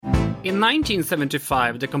In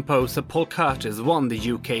 1975, the composer Paul Curtis won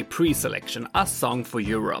the UK pre-selection A Song for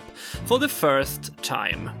Europe for the first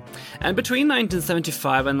time. And between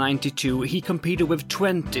 1975 and 92, he competed with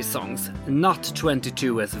 20 songs, not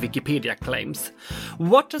 22 as Wikipedia claims.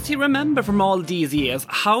 What does he remember from all these years?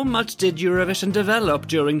 How much did Eurovision develop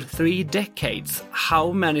during 3 decades? How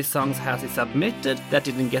many songs has he submitted that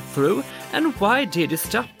didn't get through? And why did he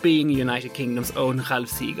stop being United Kingdom's own Ralph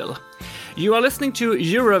Siegel? You are listening to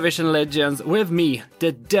Eurovision Legends with me,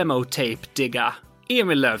 the demo tape digger,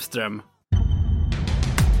 Emil Löfström.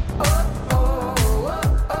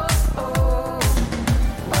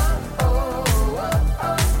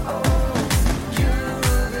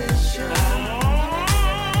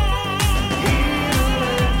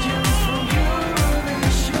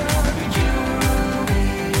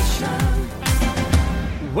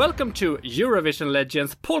 Welcome to Eurovision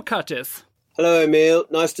Legends, Paul Curtis. Hello, Emil.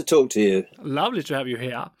 Nice to talk to you. Lovely to have you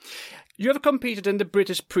here. You have competed in the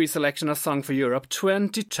British pre-selection A Song for Europe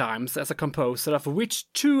 20 times as a composer, of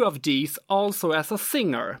which 2 of these also as a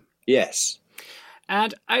singer. Yes.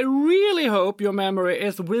 And I really hope your memory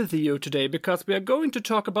is with you today, because we are going to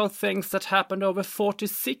talk about things that happened over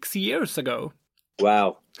 46 years ago.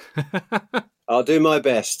 Wow. I'll do my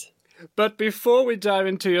best. But before we dive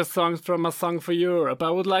into your songs from A Song for Europe, I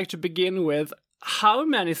would like to begin with, how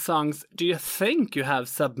many songs do you think you have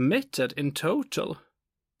submitted in total?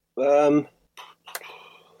 I'm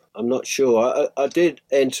not sure. I did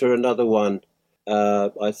enter another one,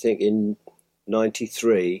 I think in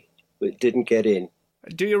 93, but didn't get in.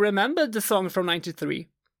 Do you remember the song from 93?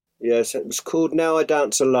 Yes, it was called Now I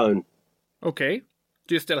Dance Alone. Okay.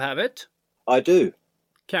 Do you still have it? I do.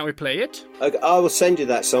 Can we play it? I will send you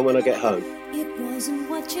that song when I get home. It wasn't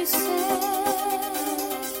what you said,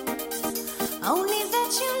 only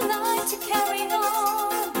that you lied to carry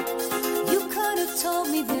on. You could have told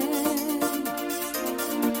me then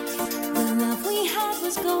the love we had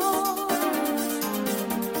was gone.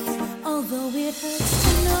 Although it hurts to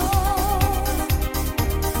know,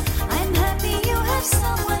 I'm happy you have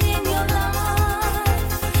someone in your life.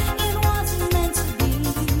 It wasn't meant to be.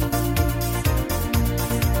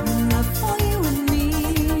 Love for you and me.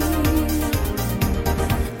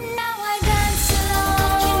 Now I dance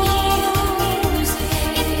alone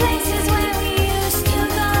in places where we used to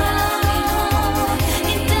go.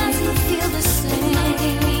 It doesn't feel the same.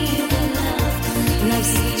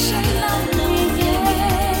 Life's such a lonely game.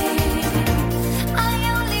 I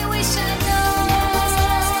only wish I know.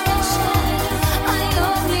 I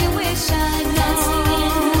only wish I know.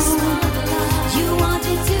 You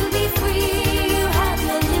wanted to be free. You have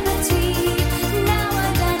your liberty. Now I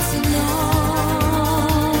dance alone.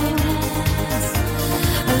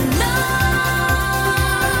 Alone.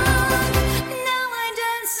 Now I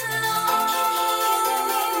dance alone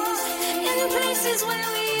in places where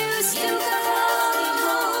we used to go.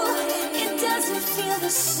 It doesn't feel the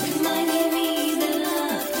same. I need the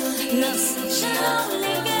love. Love's such a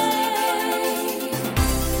lonely game.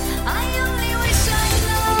 I only wish I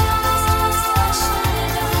know.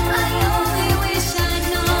 I only wish I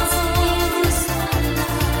know.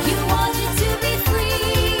 You wanted to be free.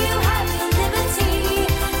 You have your liberty.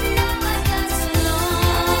 Now I dance alone.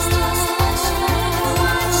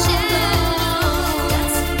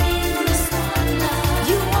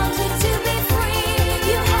 You wanted to be free.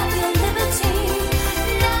 You have your liberty.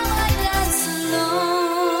 Now I dance alone.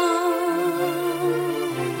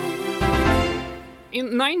 In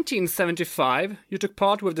 1975, you took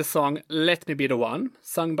part with the song Let Me Be the One,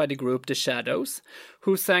 sung by the group The Shadows,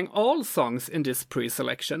 who sang all songs in this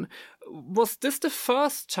pre-selection. Was this the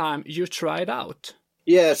first time you tried out?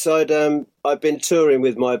 Yes, I've been touring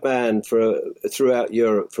with my band throughout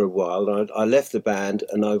Europe for a while. I left the band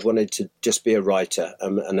and I wanted to just be a writer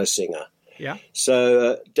and a singer. Yeah.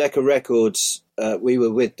 So Decca Records, we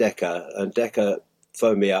were with Decca, and Decca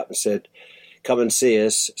phoned me up and said, come and see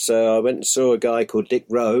us. So I went and saw a guy called Dick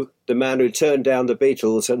Rowe, the man who turned down the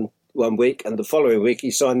Beatles, and one week, and the following week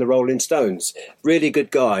he signed the Rolling Stones. Really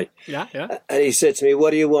good guy. Yeah. And he said to me,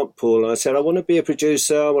 what do you want, Paul? And I said, I want to be a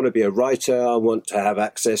producer, I want to be a writer, I want to have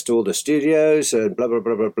access to all the studios and blah, blah,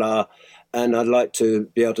 blah, blah, blah. And I'd like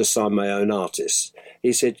to be able to sign my own artists.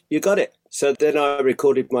 He said, you got it. So then I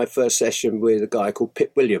recorded my first session with a guy called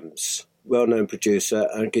Pip Williams, well-known producer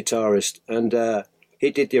and guitarist. And he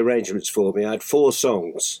did the arrangements for me. I had 4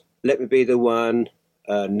 songs. Let Me Be the One,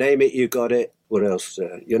 Name It, You Got It. What else?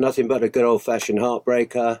 You're Nothing But a Good Old-Fashioned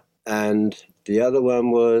Heartbreaker. And the other one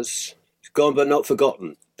was Gone But Not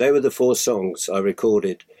Forgotten. They were the 4 songs I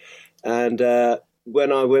recorded. And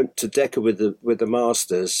when I went to Decca with the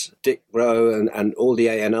masters, Dick Rowe and all the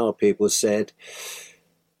A&R people said,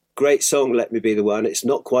 great song, Let Me Be the One. It's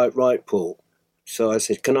not quite right, Paul. So I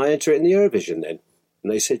said, can I enter it in the Eurovision then?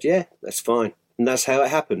 And they said, yeah, that's fine. And that's how it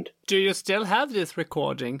happened. Do you still have this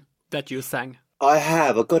recording that you sang? I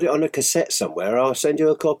have. I got it on a cassette somewhere. I'll send you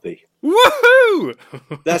a copy. Woohoo!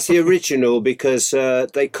 That's the original because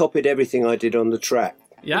they copied everything I did on the track.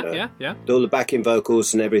 Yeah. All the backing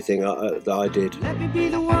vocals and everything that I did. Let me be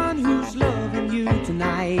the one who's loving you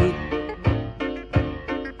tonight.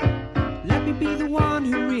 Let me be the one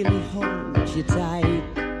who really holds you tight.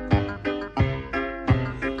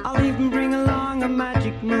 I'll even bring along a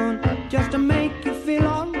magic moon just to make you feel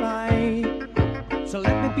alright. So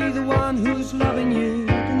let me be the one who's loving you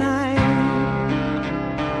tonight.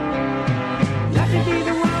 Let me be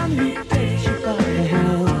the one who takes you by the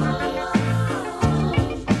hand.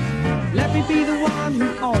 Let me be the one who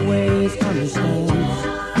always understands.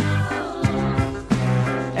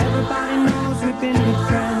 Everybody knows we've been good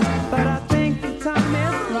friends, but I think the time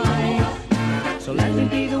is right. So let me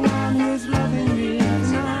be the one who's loving you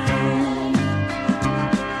tonight.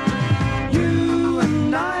 You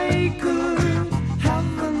and I could have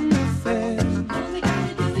an affair.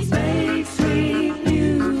 Make sweet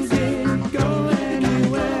music, go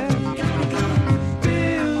anywhere.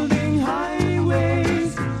 Building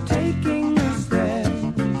highways, taking us there.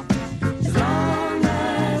 As long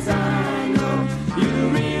as I know you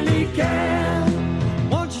really care.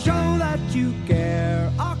 Won't you show that you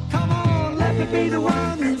care? Oh, come on, let me be the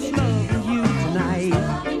one who's loving you tonight.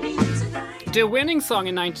 The winning song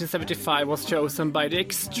in 1975 was chosen by the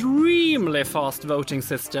extremely fast voting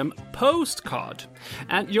system Postcard.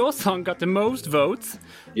 And your song got the most votes,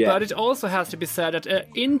 but it also has to be said that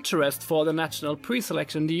interest for the national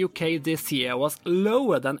pre-selection in the UK this year was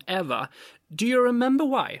lower than ever. Do you remember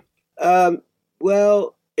why?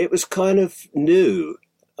 Well, it was kind of new,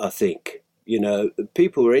 I think. You know,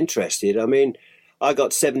 people were interested. I mean, I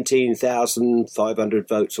got 17,500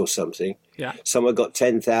 votes or something. Yeah. Someone got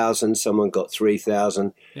 10,000, someone got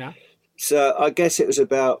 3,000. Yeah. So I guess it was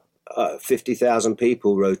about 50,000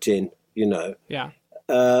 people wrote in, you know. Yeah.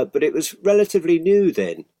 But it was relatively new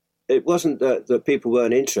then. It wasn't that people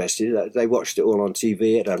weren't interested. They watched it all on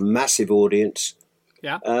TV. It had a massive audience.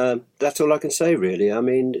 Yeah. That's all I can say, really. I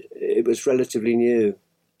mean, it was relatively new.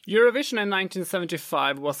 Eurovision in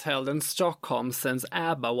 1975 was held in Stockholm since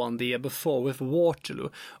ABBA won the year before with Waterloo.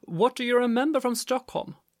 What do you remember from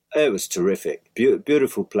Stockholm? It was terrific.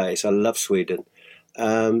 Beautiful place. I love Sweden.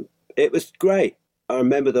 It was great. I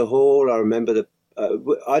remember the hall. I remember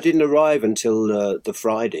I didn't arrive until the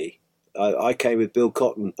Friday. I came with Bill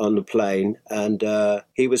Cotton on the plane, and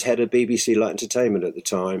he was head of BBC Light Entertainment at the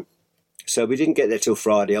time. So we didn't get there till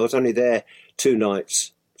Friday. I was only there 2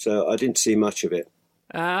 nights, so I didn't see much of it.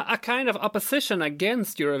 A kind of opposition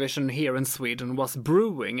against Eurovision here in Sweden was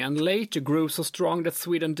brewing, and later grew so strong that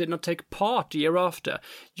Sweden did not take part the year after.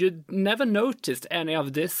 You never noticed any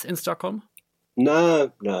of this in Stockholm?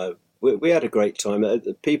 No. We had a great time.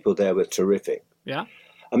 The people there were terrific. Yeah?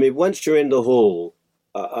 I mean, once you're in the hall,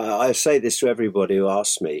 I say this to everybody who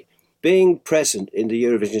asks me, being present in the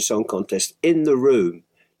Eurovision Song Contest, in the room,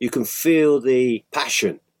 you can feel the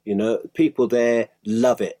passion, you know. People there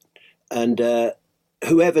love it. And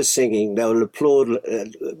whoever's singing, they'll applaud,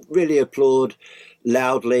 really applaud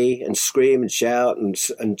loudly and scream and shout and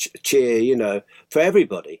cheer, you know, for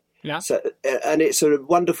everybody. Yeah. So, and it's a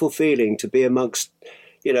wonderful feeling to be amongst,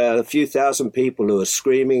 you know, a few thousand people who are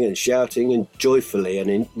screaming and shouting and joyfully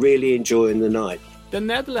and really enjoying the night. The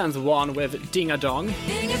Netherlands won with Ding a Dong.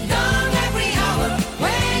 Ding a dong every hour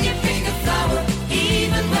when you pick a flower,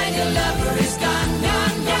 even when your lover is gone,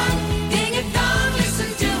 gone, gone. Ding a dong, listen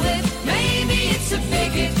to it, maybe it's a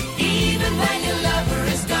bigot, even when your lover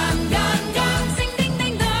is gone, gone, gone. Sing, ding,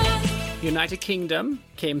 ding, dong. United Kingdom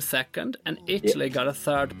came second, and Italy got a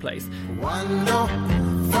third place. Quando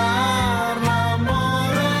fa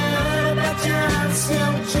l'amore baciarsi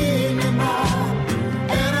al cinema,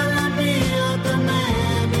 era la mia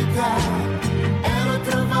domenica, ero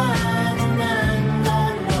trovare un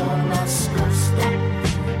angolo nascosto,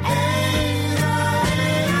 era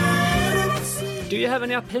Do you have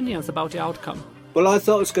any opinions about the outcome? Well, I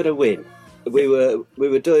thought I was going to win. We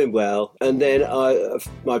were doing well, and then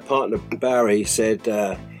my partner Barry said,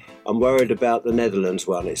 "I'm worried about the Netherlands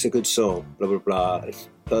one. It's a good song, blah blah blah. It's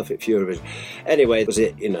perfect for Eurovision." Anyway, that was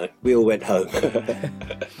it. You know, we all went home.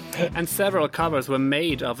 And several covers were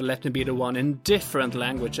made of Let Me Be The One in different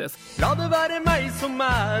languages. Ja, det var det mig som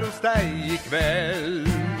är hos dig ikväll.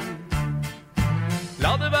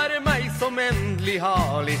 Ja, det var det mig som endelig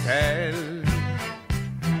har litt hell.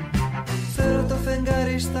 Θέλω το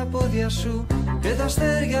φεγγάρι στα πόδια σου και τα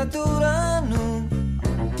αστέρια του ουρανού.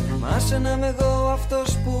 Μα σε να είμαι εγώ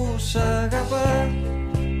αυτός που sugar bird.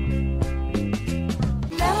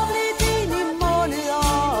 Lad mig blive dine måneder.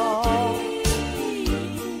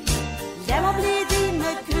 Lad mig blive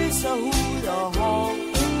dine kys og hud og hår.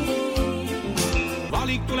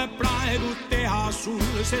 Valik tuleb praegu teha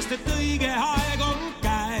sul, sest et õige aeg on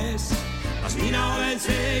käes. Kas mina olen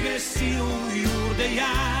see, kes sinu juurde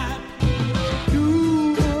jääb? Du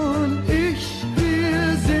und ich,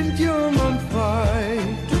 wir sind jung und frei.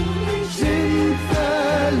 Sind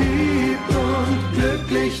verliebt und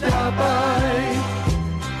glücklich dabei.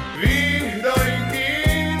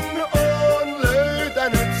 Vihdoinkin on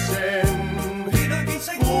löytänyt sen,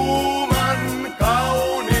 kuuman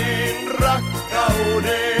kauniin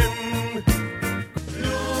rakkauden.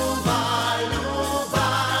 Lupa, lupa,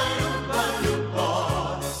 lupa, lupa.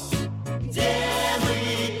 Где мы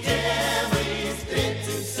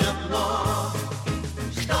встретимся вновь,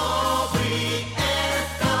 чтобы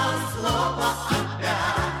это слово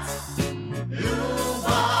опять.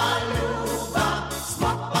 Люба, люба,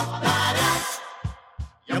 смог повторять.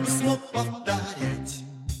 Я бы смог повторять.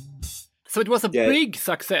 So it was a Yeah. big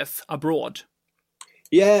success abroad.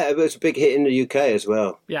 Yeah, it was a big hit in the UK as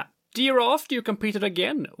well. Yeah. The year after, you competed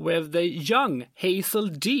again with the young Hazel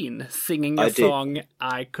Dean singing I a did. song,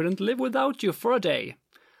 I Couldn't Live Without You for a Day.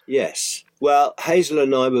 Yes. Well, Hazel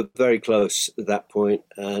and I were very close at that point,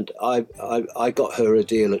 and I got her a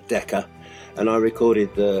deal at Decca, and I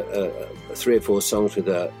recorded the 3 or 4 songs with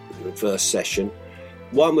her the first session.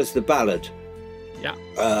 One was the ballad, Yeah.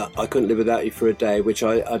 I Couldn't Live Without You for a Day, which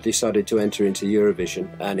I decided to enter into Eurovision,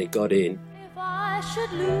 and it got in. If I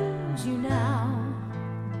should lose you now,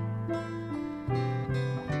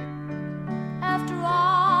 after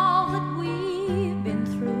all that we've been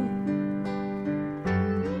through,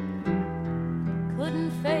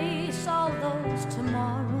 couldn't face all those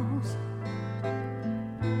tomorrows,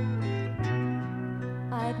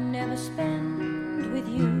 I'd never spend with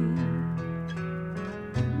you.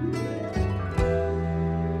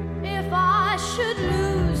 If I should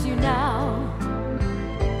lose you now,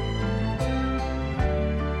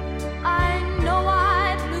 I know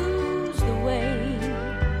I'd lose the way.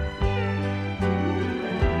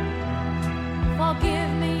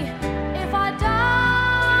 Forgive me if I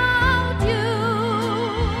doubt you,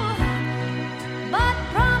 but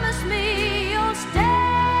promise me you'll stay.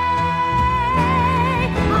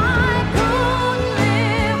 I couldn't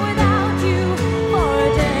live without you for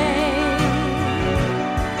a day.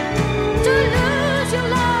 To lose your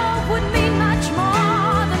love would mean much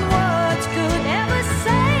more than words could ever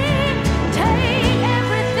say. Take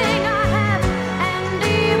everything I have and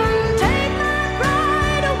even take my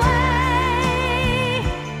pride away.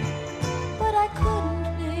 But I couldn't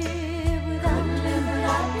live without you.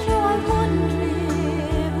 I couldn't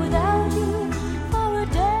live without you for a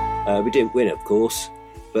day. We didn't win, of course,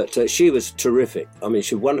 but she was terrific. I mean,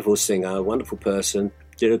 she's a wonderful singer, a wonderful person,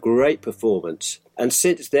 did a great performance. And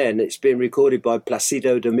since then, it's been recorded by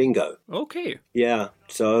Placido Domingo. Okay. Yeah,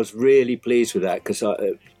 so I was really pleased with that because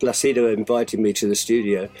Placido invited me to the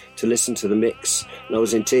studio to listen to the mix, and I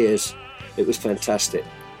was in tears. It was fantastic.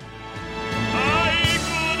 I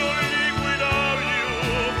couldn't live without you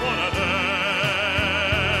for a day.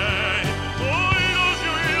 Oh, lose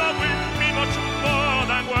your love will mean much more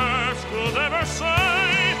than words could ever say.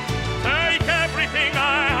 Take everything I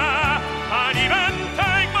have and even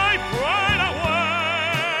take my pride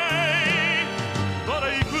away. But I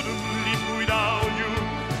couldn't live without you.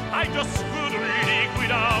 I just couldn't live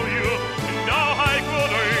without you. No, I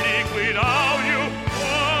couldn't live without you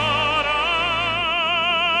for a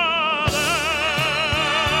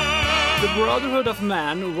day. The Brotherhood of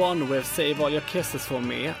Man won with Save All Your Kisses For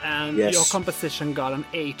Me, and Yes. your composition got an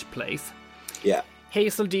 8th place. Yeah.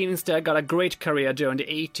 Hazel Dean instead got a great career during the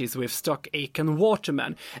 80s with Stock Aitken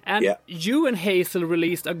Waterman. And Yeah. you and Hazel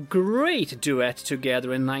released a great duet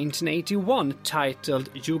together in 1981 titled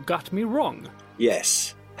You Got Me Wrong.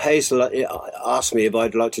 Yes. Hazel asked me if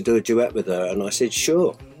I'd like to do a duet with her, and I said,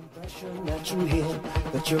 sure. That you hear,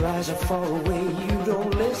 but your eyes are far away. You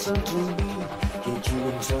don't listen to me. Can't you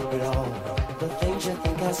interpret all the things you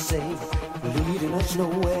think I say? Leading us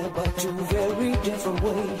nowhere but to very different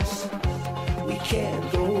ways. We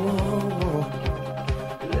can't go on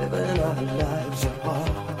living our lives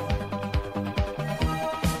apart.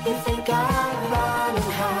 You think I'm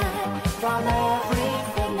running high from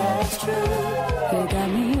everything that's true. You got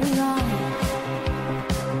me wrong.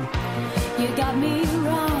 You got me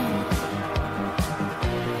wrong.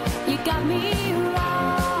 You got me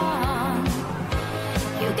wrong.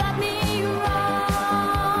 You got me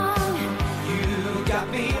wrong. You got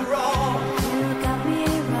me wrong. You got me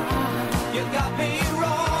wrong. You got me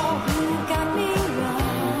wrong. You got me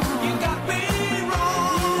wrong. You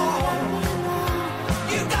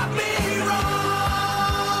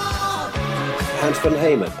Hans van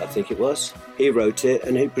Heyman, I think it was. He wrote it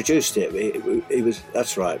and he produced it. He was,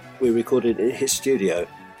 that's right. We recorded it in his studio.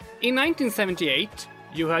 In 1978,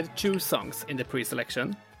 you had 2 songs in the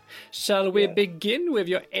pre-selection. Shall we begin with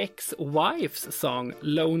your ex-wife's song,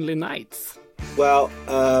 Lonely Nights? Well,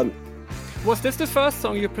 Was this the first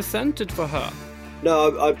song you presented for her?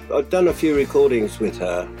 no, I've done a few recordings with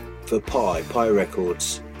her for Pi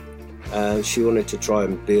Records. She wanted to try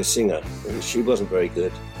and be a singer, and she wasn't very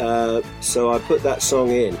good. So I put that song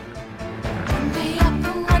in. One day up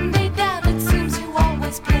and one day down, it seems you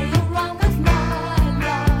always play around with my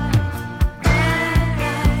life.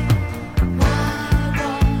 Why?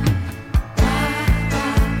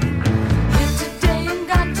 Here today and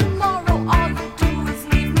gone tomorrow, all you do is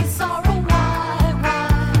leave me sorrow. Why?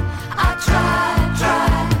 I try.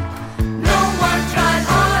 No one tried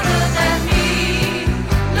harder than me.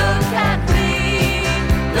 Look at me.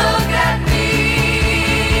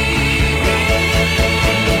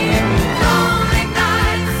 Lonely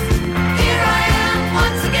nights, here I am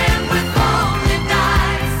once again with lonely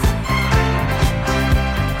nights.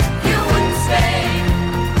 You wouldn't stay,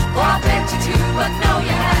 or I begged you to, but no,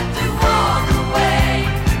 you had to walk away.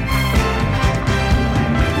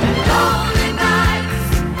 Lonely nights,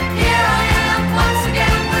 here I am once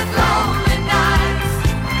again with lonely nights.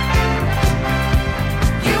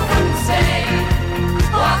 You wouldn't stay,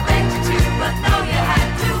 or I begged you to, but no, you had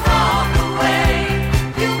to walk away.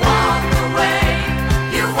 You walked away.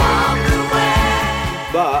 You walked away.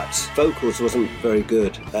 But vocals wasn't very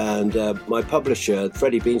good, and my publisher,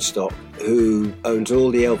 Freddie Beanstalk, who owns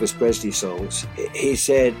all the Elvis Presley songs, he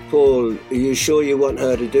said, "Paul, are you sure you want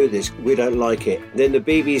her to do this? We don't like it." Then the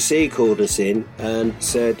BBC called us in and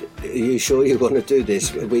said, "Are you sure you want to do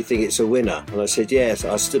this? We think it's a winner." And I said, "Yes."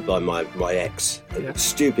 I stood by my ex. Yeah.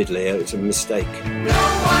 Stupidly, it was a mistake. No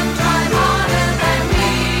one tried harder than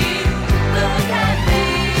me. Look at me.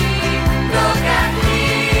 Look at me.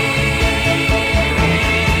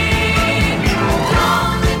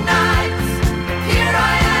 Lonely nights. Here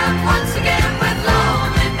I am once again with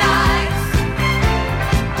lonely nights.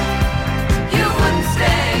 You wouldn't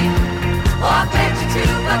stay, or I begged you to,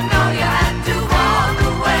 but no, you had to walk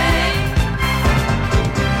away.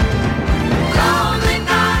 Lonely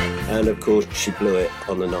nights. And of course, she blew it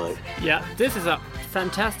on the night. Yeah, this is a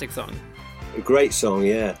fantastic song. A great song,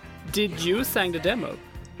 yeah. Did you sing the demo?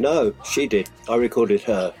 No, she did. I recorded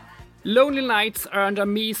her. Lonely Nights earned a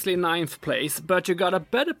measly 9th place, but you got a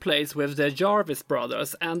better place with the Jarvis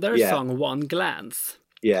Brothers and their Yeah. song One Glance.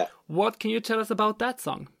 Yeah. What can you tell us about that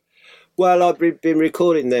song? Well, I've been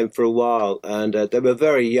recording them for a while, and they were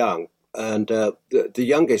very young. And the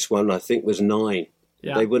youngest one, I think, was 9.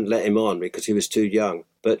 Yeah. They wouldn't let him on because he was too young.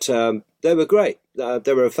 But they were great.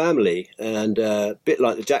 They were a family, and a bit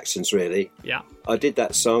like the Jacksons, really. Yeah. I did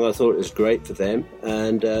that song. I thought it was great for them,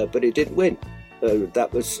 and but it didn't win.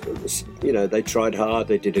 That was, you know, they tried hard.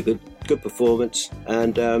 They did a good performance,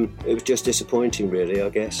 and it was just disappointing, really. I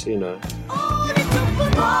guess, you know. All it took was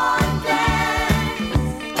one glance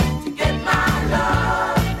to get my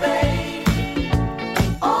love, babe.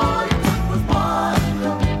 All it took was one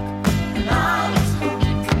look, and I was hooked.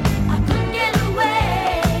 I couldn't get away.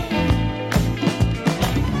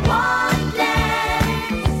 One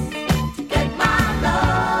glance to get my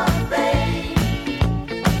love, babe.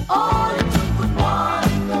 All it took was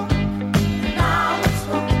one look, and I was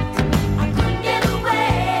hooked. I couldn't get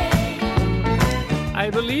away. I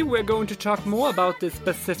believe we're going to talk more about this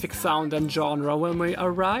specific sound and genre when we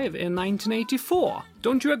arrive in 1984.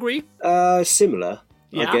 Don't you agree? Similar,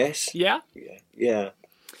 Yeah. I guess. Yeah? Yeah.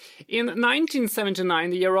 In 1979,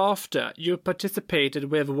 the year after, you participated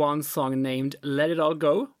with one song named Let It All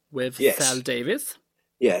Go with Yes. Sal Davis.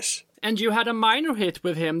 Yes. And you had a minor hit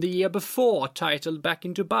with him the year before titled Back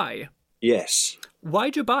in Dubai. Yes. Why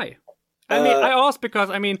Dubai? I asked because,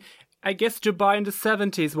 I guess Dubai in the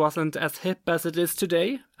 70s wasn't as hip as it is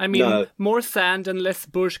today. No. More sand and less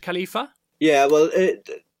Burj Khalifa. Yeah, well,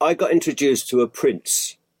 I got introduced to a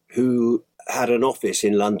prince who had an office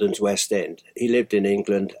in London's West End. He lived in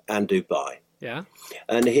England and Dubai. Yeah.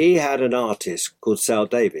 And he had an artist called Sal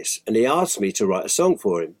Davis, and he asked me to write a song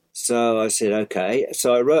for him. So I said, okay.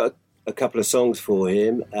 So I wrote a couple of songs for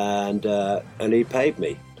him, and he paid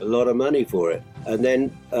me a lot of money for it. And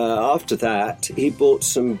then after that, he bought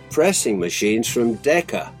some pressing machines from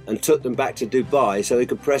Decca and took them back to Dubai so he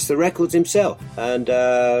could press the records himself. And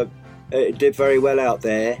it did very well out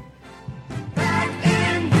there.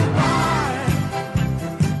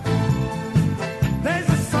 There's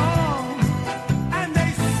a song, and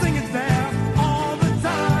they sing it there all the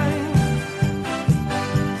time.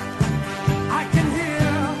 I can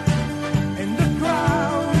hear in the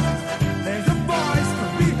crowd, there's a voice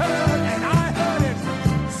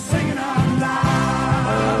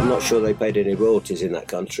sure they paid any royalties in that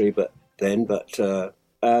country, but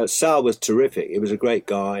Sal was terrific. He was a great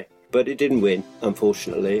guy, but it didn't win,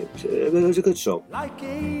 unfortunately. It was a good song. Like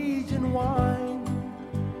aged wine,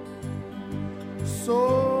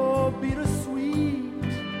 so bittersweet.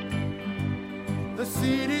 The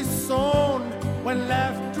seed is sown when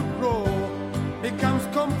left to grow, becomes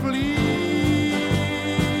complete.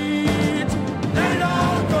 Let it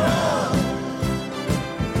all go.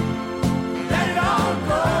 Let it all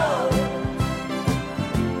go.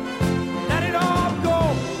 Let it all go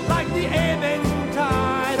like the ebbing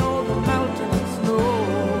tide on the mountain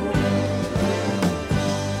snow.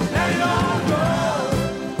 Let it all go.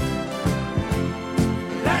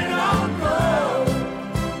 Let it all go.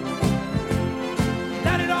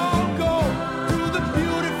 Let it all go to the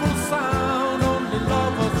beautiful sound only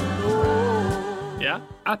lovers know. Yeah,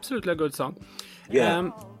 absolutely a good song. Yeah.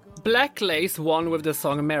 Black Lace won with the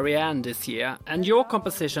song Marianne this year, and your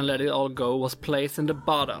composition Let It All Go was placed in the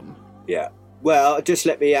bottom. Yeah. Well, just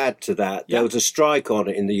let me add to that. Yeah. There was a strike on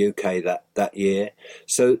it in the UK that year,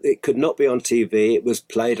 so it could not be on TV. It was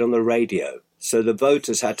played on the radio. So the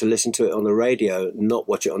voters had to listen to it on the radio, not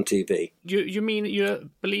watch it on TV. You mean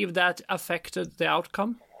you believe that affected the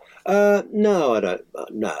outcome? No, I don't.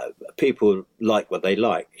 No, people like what they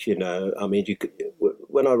like. You know, I mean,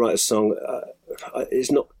 when I write a song,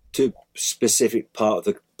 it's not to specific part of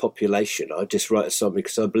the population. I just write a song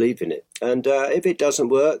because I believe in it. And if it doesn't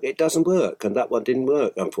work, it doesn't work. And that one didn't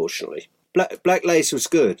work, unfortunately. Black Lace was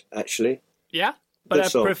good, actually. Yeah, but Good I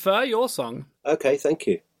song. prefer your song. Okay, thank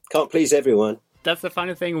you. Can't please everyone. That's the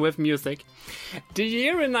funny thing with music. The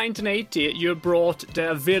year in 1980, you brought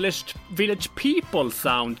the village people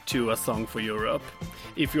sound to A Song for Europe,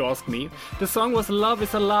 if you ask me. The song was Love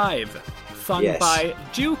is Alive, sung Yes. by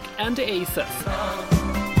Duke and the Aces.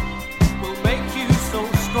 Will make you so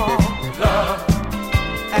strong, love,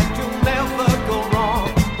 and you'll never go wrong.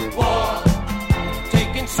 War,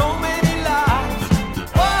 taking so many lives.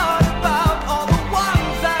 What about all the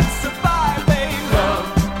ones that survive? They love,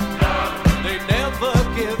 they never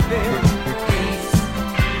give in. Peace,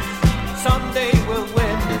 someday we'll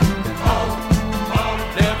win.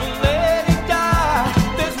 Never let it die.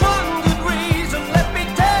 There's one good reason. Let me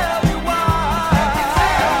tell you why.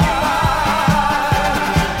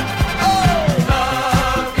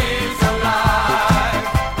 Love is alive.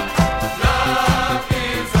 Love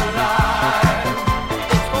is alive.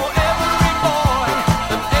 It's for every boy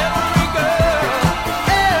and every girl,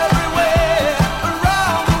 everywhere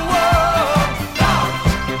around the world. Love,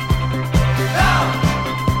 love,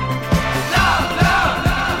 love, love,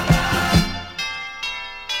 love.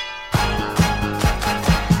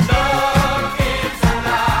 Love is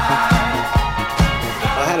alive.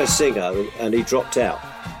 I had a singer and he dropped out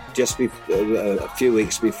just a few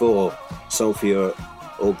weeks before Song for Europe,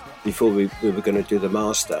 or before we were going to do the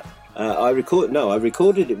master. I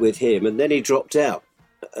recorded it with him and then he dropped out.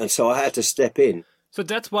 And so I had to step in. So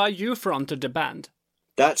that's why you fronted the band.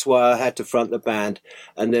 That's why I had to front the band.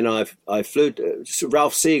 And then I flew,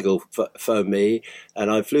 Ralph Siegel phoned me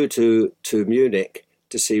and I flew to Munich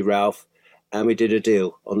to see Ralph and we did a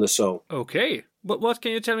deal on the song. Okay, but what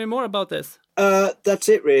can you tell me more about this? That's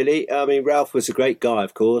it, really. I mean, Ralph was a great guy,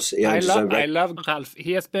 of course. He I owns his own love Ralph.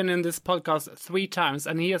 He has been in this podcast 3 times,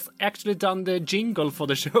 and he has actually done the jingle for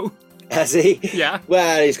the show. Has he? Yeah.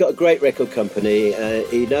 Well, he's got a great record company.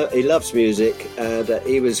 He loves music, and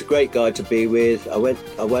he was a great guy to be with. I went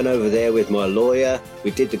over there with my lawyer.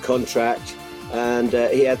 We did the contract, and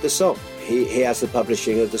he had the song. He has the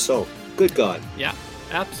publishing of the song. Good guy. Yeah,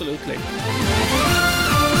 absolutely.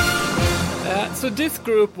 So this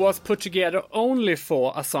group was put together only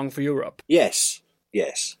for A Song for Europe. Yes.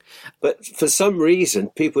 But for some reason,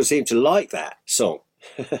 people seem to like that song.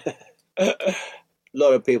 A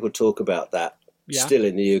lot of people talk about that. Yeah. Still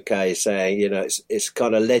in the UK, saying, you know, it's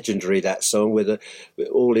kind of legendary, that song, with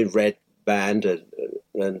all in red band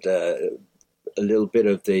and a little bit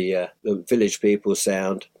of the village people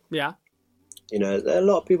sound. Yeah. You know, a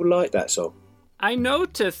lot of people like that song. I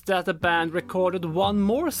noticed that the band recorded one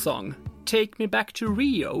more song, Take Me Back to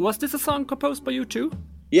Rio. Was this a song composed by you too?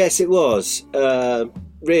 Yes, it was.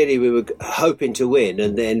 Really, we were hoping to win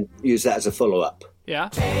and then use that as a follow-up. Yeah.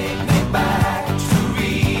 Back to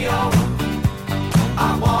Rio.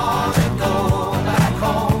 I wanna go back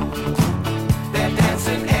home. They're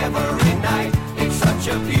dancing every night. It's such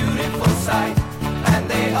a beautiful sight, and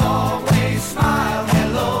they always smile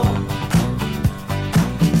hello.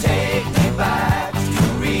 Take me back to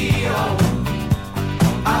Rio.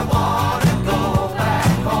 I wanna go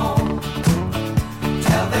back home.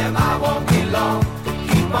 Tell them I won't be long.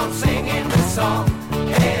 Keep on singing the song.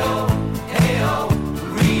 Hey oh,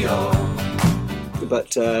 Rio.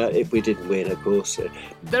 But if we didn't win, of course.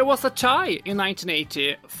 There was a tie in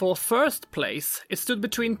 1980 for first place. It stood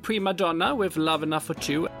between Prima Donna with Love Enough for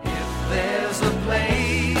Two. There's a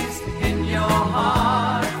place in your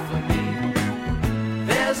heart for me.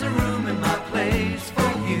 There's a room in my place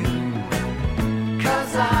for you.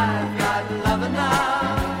 'Cause I've got love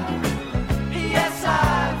enough. Yes,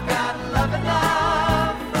 I've got love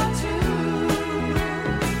enough for two.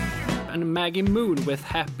 And Maggie Moon with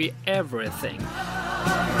Happy Everything.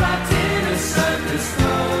 Wrapped in a circus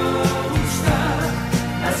coaster,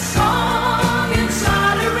 a song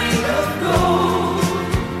inside a ring of gold,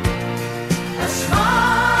 a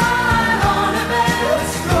smile on a bed of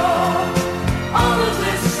straw, all of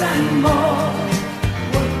this and more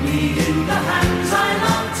would be in the hands I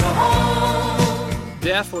love to hold.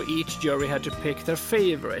 Therefore, each jury had to pick their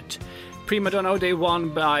favorite. Prima Donna, they won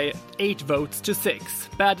by 8 votes to 6.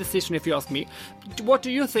 Bad decision if you ask me. What do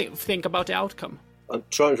you think about the outcome? I'm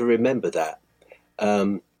trying to remember that.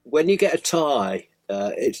 When you get a tie,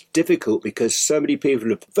 it's difficult because so many people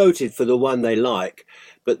have voted for the one they like,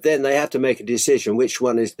 but then they have to make a decision which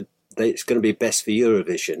one is it's going to be best for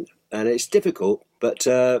Eurovision. And it's difficult, but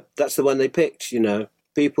that's the one they picked, you know.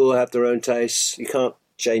 People have their own tastes. You can't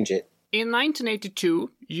change it. In 1982,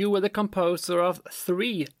 you were the composer of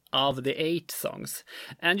 3 of the 8 songs,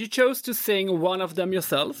 and you chose to sing one of them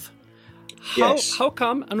yourself. Yes. How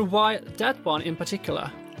come, and why that one in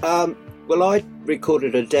particular? Well, I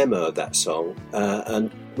recorded a demo of that song and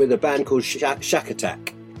with a band called Shack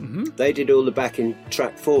Attack. Mm-hmm. They did all the backing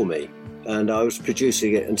track for me, and I was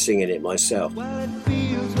producing it and singing it myself. Well, it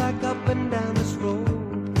feels like up and down this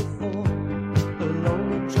road before,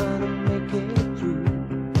 alone trying to make it through.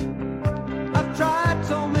 I've tried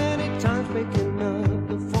so many times picking up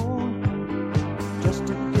the phone just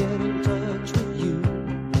to get in touch with you.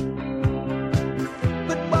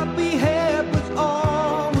 But what we had was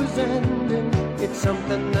always ending. It's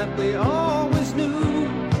something that we always knew.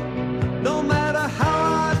 No matter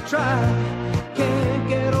how I try, can't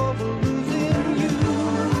get over losing you.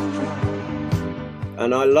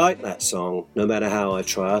 And I like that song, no matter how I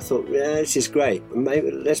try. I thought, yeah, this is great. Maybe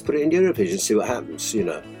let's put it in Eurovision and see what happens, you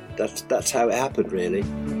know. That's how it happened, really.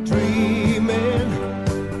 Dreaming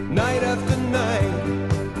night after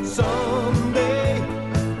night, someday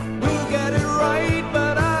we'll get it right.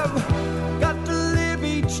 But I've got to live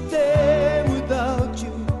each day without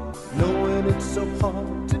you, knowing it's so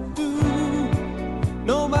hard to do.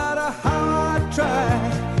 No matter how I try,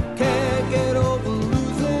 can't get over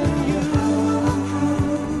losing you.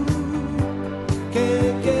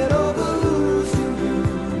 Can't get over losing you.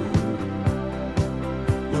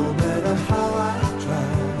 No matter how I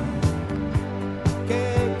try,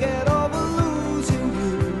 can't get over losing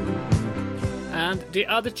you. And the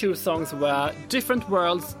other 2 songs were Different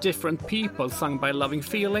Worlds, Different People, sung by Loving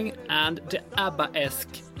Feeling, and the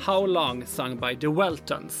ABBA-esque How Long, sung by the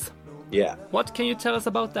Weltons. Yeah. What can you tell us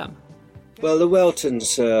about them? Well, the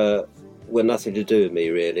Weltons were nothing to do with me,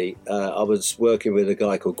 really. I was working with a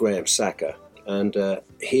guy called Graham Sacker, and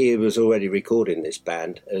he was already recording this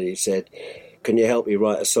band, and he said, can you help me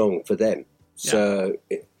write a song for them? Yeah. So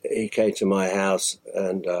he came to my house,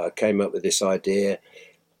 and came up with this idea,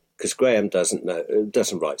 because Graham doesn't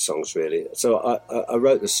write songs, really. So I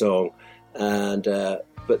wrote the song, and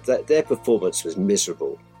but their performance was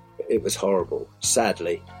miserable. It was horrible,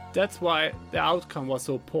 sadly. That's why the outcome was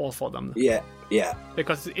so poor for them. Yeah.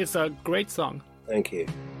 Because it's a great song. Thank you.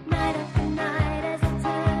 Night after night, as I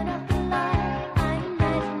turn up the light, I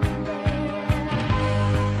imagine you there.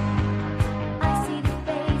 I see the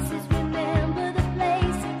faces, remember the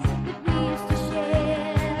places that we used to share.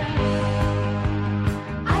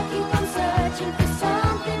 I keep on searching for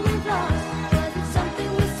something we've lost. Was it something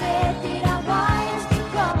we said? Did our wires get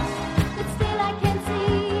crossed? But still I can't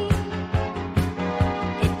see.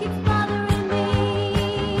 It keeps bothering me.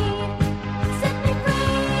 Set me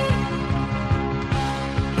free.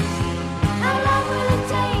 How long will it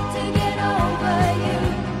take to get over you?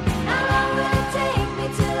 How long will it take me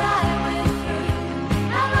till I win through?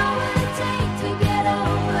 How long will it take to get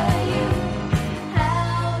over you?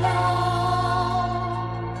 How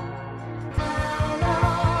long? How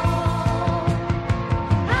long?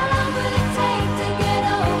 How long will it take to get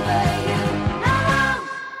over you? How long?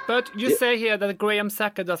 But you say here that Graham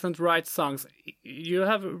Sacker doesn't write songs. You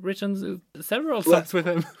have written several songs with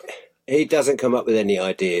him. He doesn't come up with any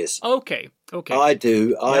ideas. Okay. I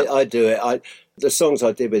do. I do it. The songs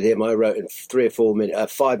I did with him, I wrote in 3 or 4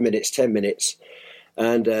 minutes, 5 minutes, 10 minutes,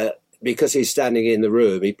 and because he's standing in the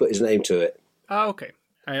room, he put his name to it. Okay.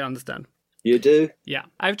 I understand. You do? Yeah.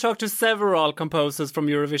 I've talked to several composers from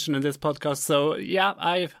Eurovision in this podcast, so yeah,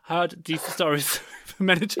 I've heard these stories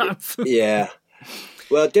many times. Yeah.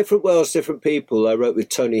 Well, Different Worlds, Different People, I wrote with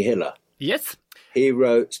Tony Hiller. Yes. He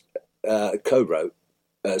co-wrote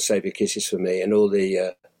Save Your Kisses for Me and all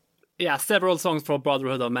the Yeah, several songs for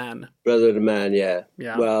Brotherhood of Man. Brother of the Man, yeah.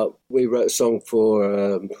 Yeah. Well, we wrote a song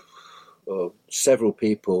for several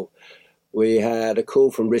people. We had a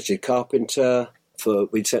call from Richard Carpenter.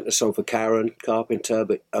 We'd sent a song for Karen Carpenter,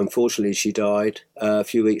 but unfortunately she died a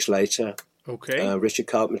few weeks later. Okay. Richard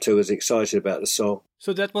Carpenter was excited about the song.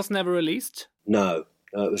 So that was never released? No,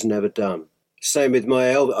 it was never done. Same with my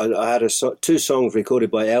Elvis. I had two songs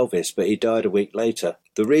recorded by Elvis, but he died a week later.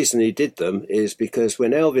 The reason he did them is because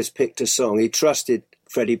when Elvis picked a song, he trusted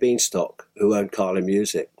Freddie Beanstalk, who owned Carlin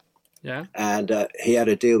Music. Yeah. And he had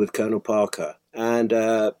a deal with Colonel Parker. And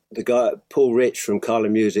the guy, Paul Rich from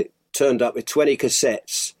Carlin Music, turned up with 20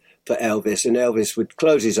 cassettes for Elvis, and Elvis would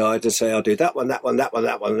close his eyes and say, I'll do that one, that one, that one,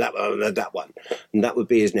 that one, that one, and that one. And that would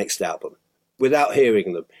be his next album, without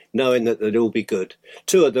hearing them, knowing that they'd all be good.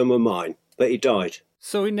 2 of them were mine, but he died.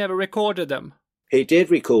 So he never recorded them? He did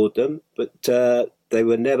record them, but they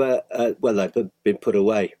were never, they've been put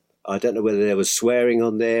away. I don't know whether there was swearing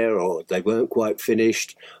on there or they weren't quite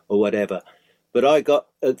finished or whatever. But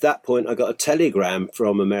at that point, I got a telegram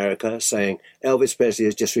from America saying, Elvis Presley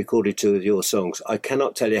has just recorded 2 of your songs. I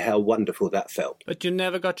cannot tell you how wonderful that felt. But you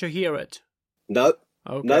never got to hear it? No.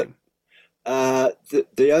 Okay. No.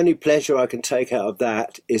 The only pleasure I can take out of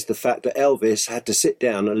that is the fact that Elvis had to sit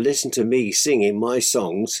down and listen to me singing my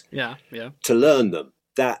songs to learn them.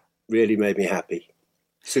 That really made me happy.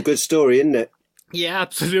 It's a good story, isn't it? Yeah,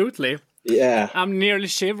 absolutely. Yeah. I'm nearly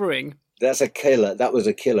shivering. That's a killer. That was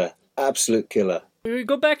a killer. Absolute killer. We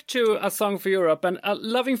go back to A Song for Europe, and A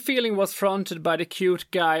Loving Feeling was fronted by the cute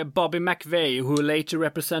guy Bobby McVeigh, who later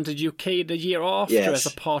represented UK the year after as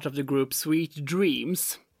a part of the group Sweet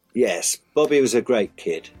Dreams. Yes, Bobby was a great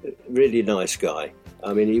kid, a really nice guy.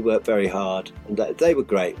 I mean, he worked very hard, and they were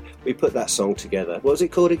great. We put that song together. What was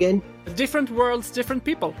it called again? Different Worlds, Different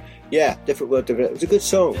People. Yeah, Different World, Different... It was a good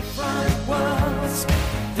song. Different worlds,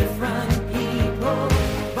 different people,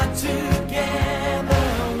 but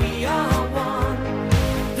together we are one.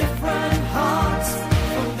 Different hearts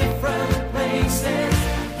from different places.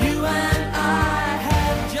 You and I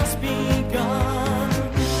have just begun.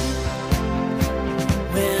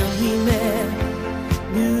 When we met,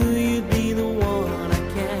 knew you'd be the one I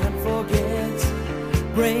can't forget.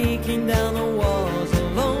 Breaking down the walls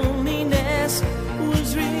of loneliness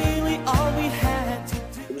was really all we had to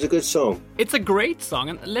do. It was a good song. It's a great song,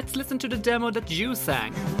 and let's listen to the demo that you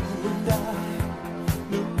sang. And I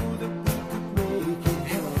knew that we could make it,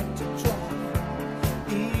 had to try.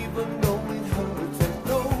 Even though it hurts, there's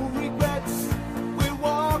no regrets. We're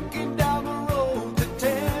walking down the road to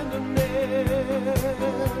tenderness.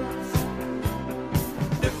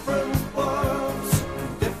 Different worlds,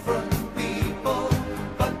 different people,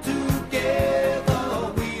 but together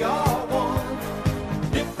we are one.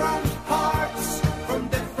 Different hearts from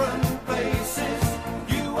different places.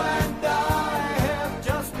 You and I have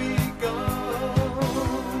just begun.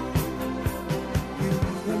 You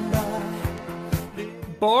and I.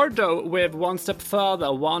 Bordeaux with One Step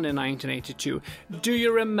Further won in 1982. Do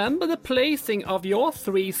you remember the placing of your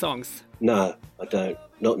 3 songs? No, I don't.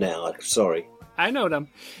 Not now. I'm sorry. I know them.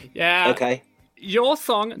 Yeah. Okay. Your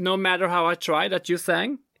song, No Matter How I Try, that you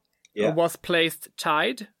sang, Yeah. was placed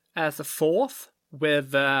tied as a 4th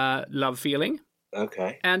with Love Feeling,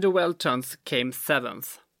 Okay. and the Weltons came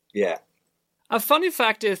 7th. Yeah. A funny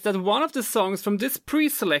fact is that one of the songs from this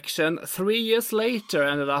pre-selection 3 years later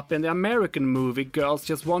ended up in the American movie Girls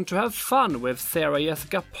Just Want to Have Fun with Sarah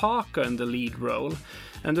Jessica Parker in the lead role.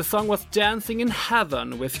 And the song was Dancing in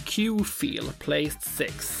Heaven with Q-Feel, placed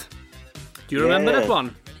 6th. Do you remember that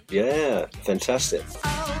one? Yeah. Fantastic.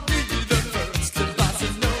 I'll be the first to pass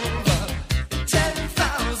it over.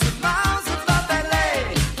 10,000 miles above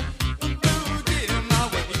LA. Blue deer my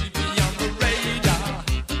way beyond the radar.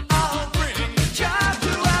 I'll bring the job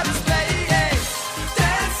to outer space.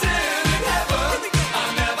 Dancing in heaven. I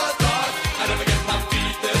never thought I'd ever get my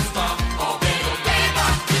feet this far. Oh, baby, baby.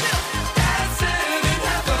 Dancing in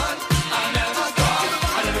heaven. I never thought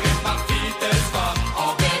I'd ever get my feet this far.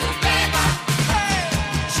 Oh, baby, baby. Hey,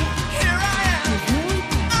 here I am.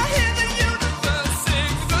 I hear the universe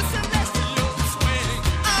sing the celestial swing.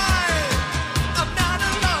 I'm not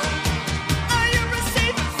alone. I am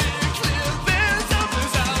receiving fear clear. There's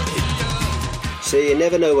others out here. See, you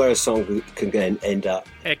never know where a song can end up.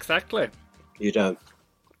 Exactly. You don't.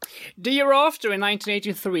 The year after, in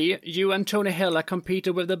 1983, you and Tony Hiller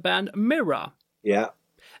competed with the band Mirror. Yeah.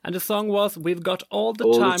 And the song was We've Got All the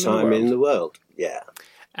All Time, the time in the World. Yeah.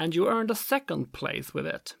 And you earned a 2nd place with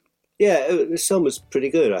it. Yeah, the song was pretty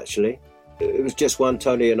good, actually. It was just one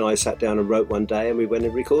Tony and I sat down and wrote one day, and we went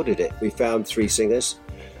and recorded it. We found 3 singers,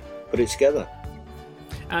 put it together.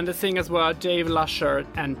 And the singers were Dave Lusher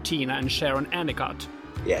and Tina and Sharon Endicott.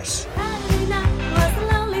 Yes. Saturday night was the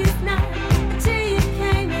loneliest night until you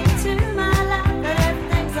came into my life. But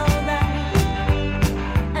everything's alright,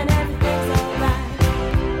 and everything's alright.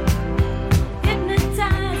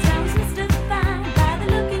 Hypnotized, I was mystified by the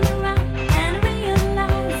look in your eye, and I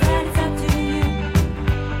realized that it's up to you.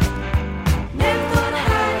 Never thought I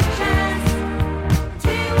had a chance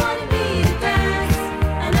till you wanted me to dance,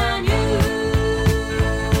 and I knew.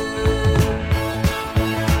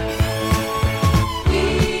 We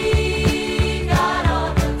got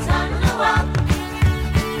all the time in the world.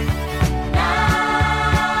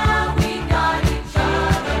 Now we got each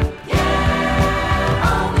other. Yeah.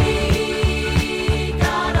 Oh, we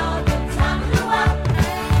got all the time in the world.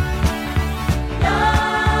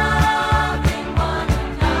 Loving one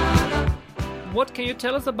another. What can you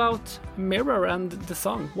tell us about Mirror and the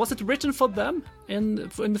song? Was it written for them in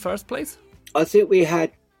the first place? I think we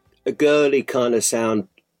had a girly kind of sound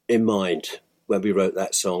in mind when we wrote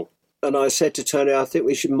that song. And I said to Tony, I think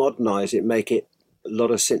we should modernise it, make it a lot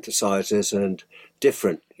of synthesizers and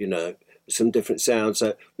different, some different sounds.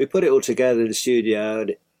 So we put it all together in the studio,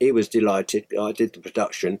 and he was delighted. I did the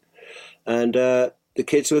production. And the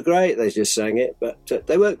kids were great. They just sang it. But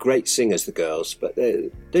they weren't great singers, the girls, but they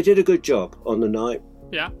did a good job on the night.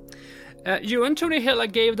 Yeah. You and Tony Hiller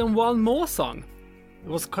gave them one more song. It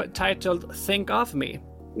was titled Think of Me.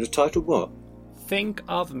 It was titled what? Think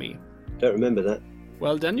of Me. Don't remember that.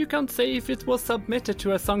 Well, then you can't say if it was submitted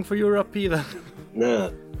to a Song for Europe either.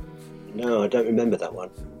 No, I don't remember that one.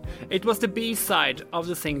 It was the B-side of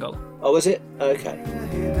the single. Oh, was it? Okay.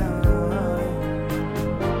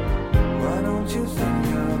 Why don't you think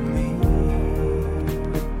of me?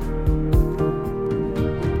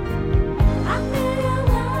 I feel your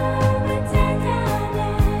love and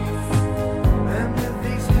tenderness. And with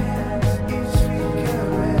these hands, each sweet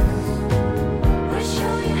caress. We'll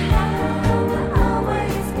show you how we'll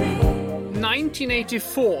always be.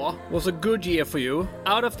 1984 was a good year for you.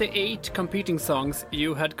 Out of the 8 competing songs,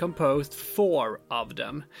 you had composed 4 of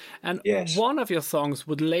them. And Yes. one of your songs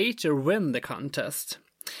would later win the contest.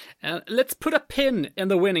 Let's put a pin in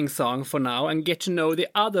the winning song for now and get to know the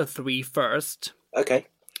other 3 first. Okay.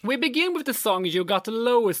 We begin with the song you got the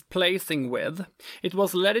lowest placing with. It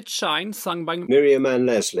was Let It Shine, sung by... Miriam and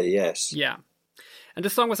Leslie, yes. Yeah. And the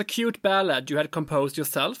song was a cute ballad you had composed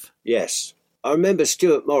yourself. Yes. I remember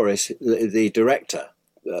Stuart Morris, the director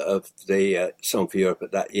of the Song for Europe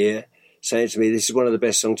at that year, saying to me, "This is one of the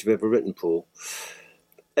best songs you've ever written, Paul."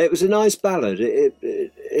 It was a nice ballad.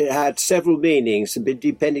 It had several meanings,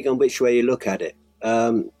 depending on which way you look at it.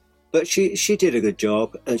 But she did a good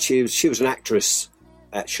job, and she was an actress,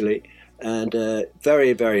 actually, and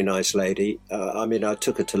very, very nice lady. I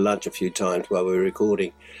took her to lunch a few times while we were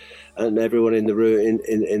recording, and everyone in the room,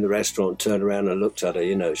 in the restaurant, turned around and looked at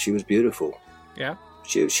her. She was beautiful. Yeah.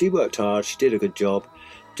 She worked hard. She did a good job.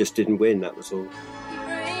 Just didn't win. That was all. He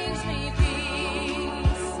brings me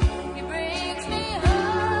peace. He brings me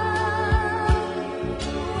hope.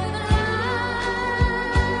 With a light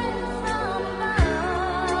from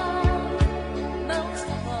above. Most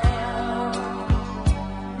of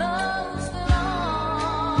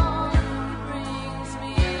all, he brings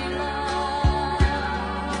me love.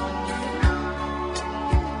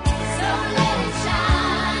 So let it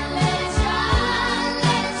shine, let it shine,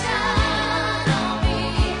 let it shine on me.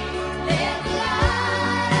 Let the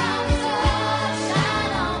light of His love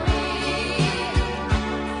shine on me.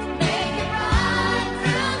 Make it bright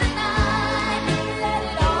through the night. Let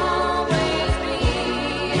it always be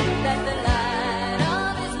that the light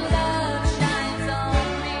of His love shines on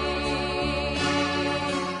me.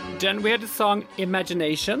 Then we had the song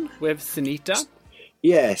Imagination with Sunita.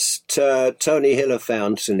 Yes, Tony Hiller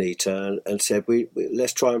found Sunita and said,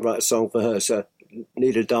 let's try and write a song for her. So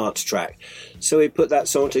need a dance track. So we put that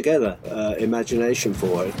song together, Imagination,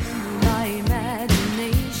 for her. My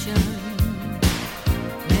imagination,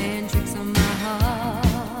 playing tricks on my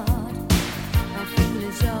heart, a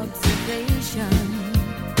foolish observation.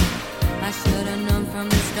 I should have known from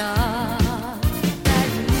the start that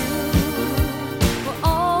you were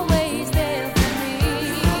always there for me.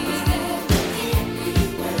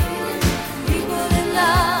 People in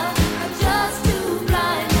love are just too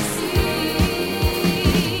blind to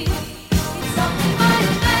see. It's only my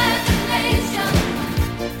imagination.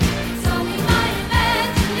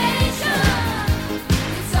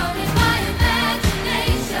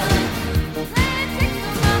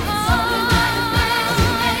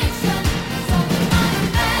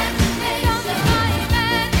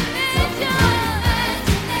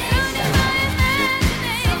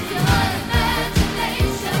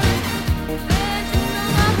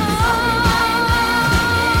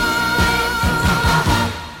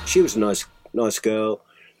 she was a nice girl,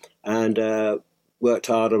 and worked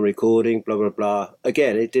hard on recording, blah, blah, blah.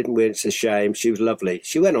 Again, it didn't win, it's a shame. She was lovely.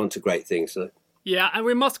 She went on to great things, though. Yeah, and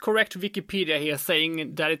we must correct Wikipedia here,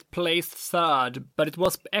 saying that it placed third, but it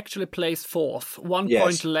was actually placed fourth, 1 Yes.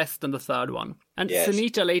 point less than the third one. And Yes.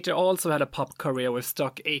 Sunita later also had a pop career with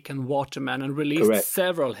Stock Aitken Waterman and released Correct.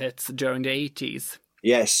 several hits during the 80s.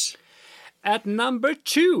 Yes. At number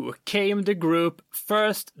 2 came the group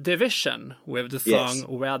First Division with the song Yes.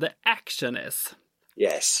 Where the Action Is.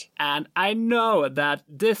 Yes. And I know that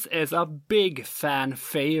this is a big fan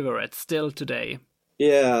favorite still today.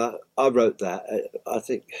 Yeah, I wrote that. I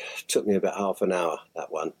think it took me about half an hour,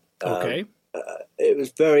 that one. Okay. It was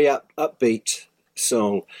very upbeat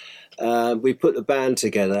song. We put the band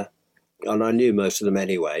together, and I knew most of them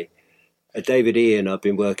anyway. David Ian I've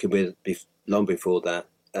been working with long before that,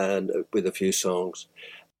 and with a few songs.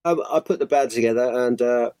 I put the band together, and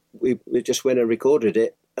we just went and recorded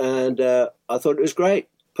it, and I thought it was great.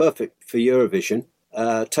 Perfect for Eurovision.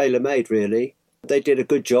 Tailor-made, really. They did a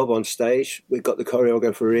good job on stage. We got the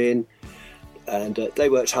choreographer in, and they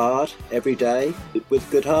worked hard every day with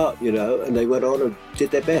good heart, and they went on and did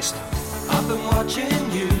their best. I've been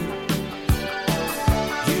watching you.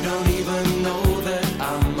 You don't even know that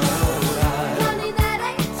I'm alive. Funny that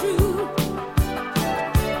ain't true.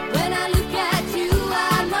 When I look at you,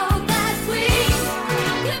 I know that we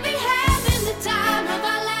could be having the time of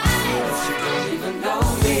our lives. You don't even know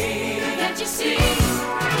me. Can't you see?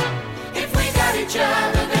 If we got each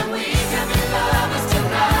other, then we can be lovers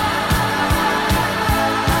tonight.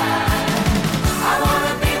 I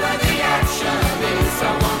wanna be where the action is.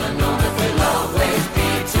 I wanna know that we'll always be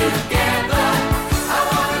together. I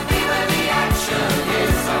wanna be where the action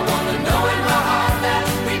is. I wanna know in my heart that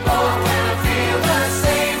we both will feel the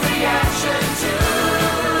same reaction too.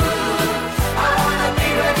 I wanna be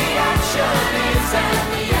where the action is, and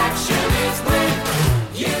the action is with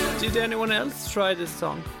you. Did anyone else try this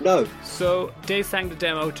song? No, So they sang the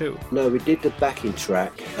demo too. no, we did the backing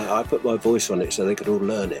track. I put my voice on it so they could all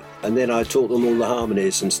learn it. And then I taught them all the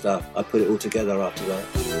harmonies and stuff. I put it all together after that.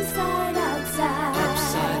 Inside, outside.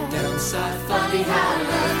 Upside, downside, funny how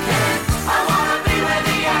love can. I wanna be where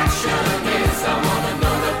the action is. I wanna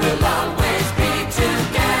know that we'll always be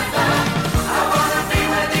together. I wanna be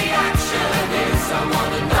where the action is. I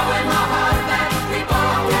wanna know in my heart that we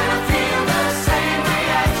both will feel the same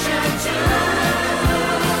reaction too.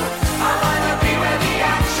 I wanna be where the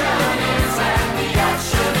action is, and the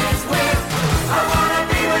action is with. I wanna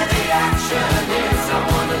be where the action is. I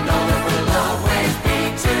wanna know that we'll always be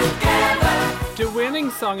together. The winning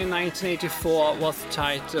song in 1984 was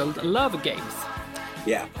titled Love Games,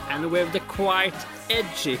 Yeah. and with the quite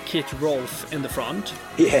edgy Kit Rolfe in the front.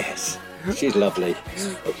 Yes. She's lovely.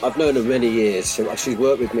 I've known her many years. She's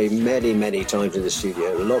worked with me many, many times in the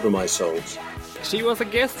studio. A lot of my songs. She was a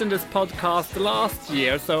guest in this podcast last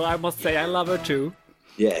year, so I must say I love her too.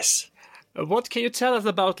 Yes. What can you tell us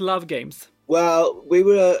about Love Games? Well,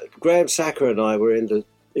 Graham Sacker and I were in the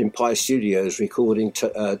Empire Studios recording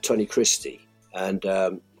Tony Christie, and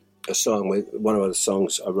a song with one of the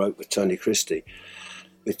songs I wrote with Tony Christie,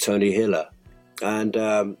 with Tony Hiller, and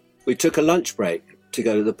we took a lunch break to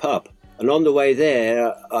go to the pub. And on the way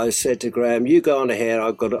there, I said to Graham, "You go on ahead.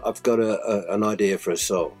 I've got an idea for a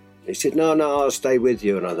song." He said, "No, I'll stay with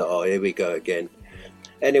you." And I thought, "Oh, here we go again."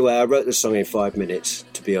 Anyway, I wrote the song in 5 minutes,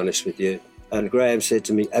 to be honest with you. And Graham said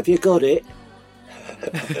to me, "Have you got it?"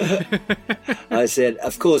 I said,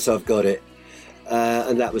 "Of course I've got it."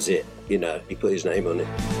 And that was it. He put his name on it.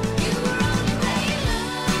 You were only playing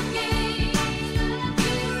love games.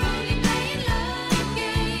 You were only playing love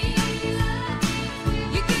games.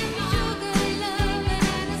 You gave me sugar love and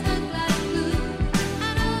I stuck like glue.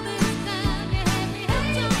 And all this time you had me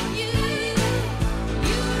hooked on you.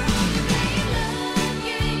 You were only playing love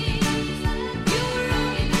games. You were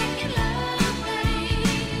only making love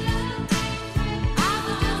games. I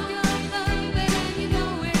was just your love and you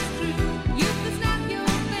know it's true. You could snap your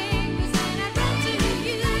fingers and I'd run to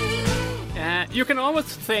you. You can almost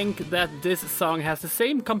think that this song has the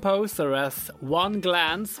same composer as One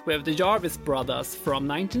Glance with the Jarvis Brothers from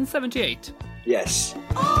 1978. Yes.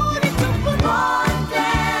 All it took was one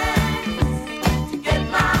glance to get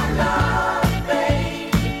my love,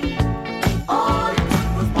 babe. All it took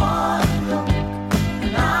was one look,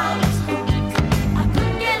 and I was hooked. I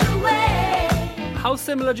couldn't get away. How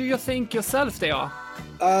similar do you think yourself they are?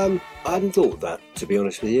 I hadn't thought that, to be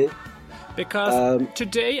honest with you. Because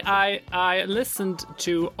today I listened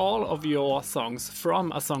to all of your songs from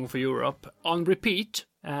A Song for Europe on repeat.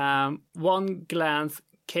 One Glance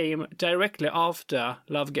came directly after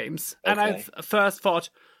Love Games. And I Okay. first thought,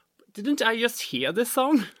 didn't I just hear this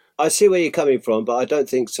song? I see where you're coming from, but I don't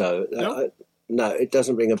think so. No? No, it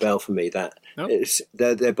doesn't ring a bell for me, that. No?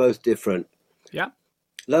 They're both different. Yeah.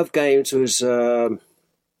 Love Games was...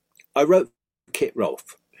 I wrote Kit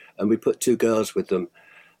Rolfe, and we put 2 girls with them.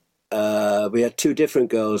 We had 2 different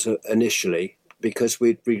girls initially, because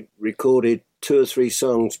we'd recorded 2 or 3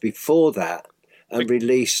 songs before that and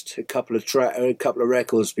released a couple of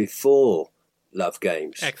records before Love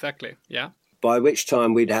Games. Exactly, yeah. By which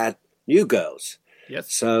time we'd had new girls.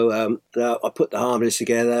 Yes. So I put the harmonies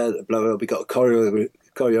together. Blah, blah, we got a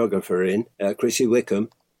choreographer in, Chrissy Wickham,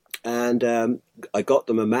 and I got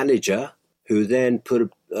them a manager who then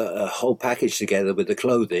put a whole package together with the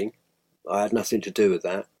clothing. I had nothing to do with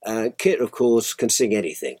that. Kit, of course, can sing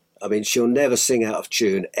anything. I mean, she'll never sing out of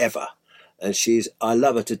tune, ever. And I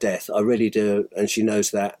love her to death. I really do. And she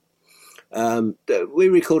knows that. We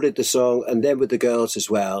recorded the song, and then with the girls as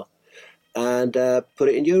well, and put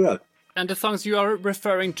it in Euro. And the songs you are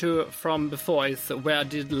referring to from before is Where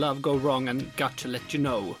Did Love Go Wrong and Got to Let You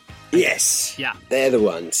Know. Yes. Yeah. They're the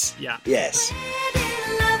ones. Yeah. Yes.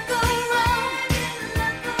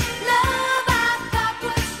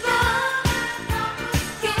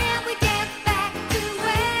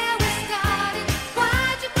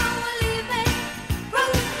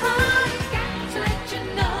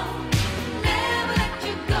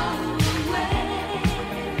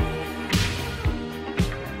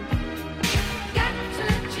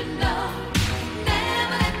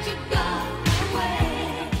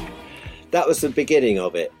 That was the beginning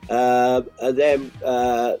of it. And then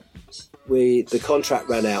the contract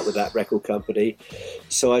ran out with that record company.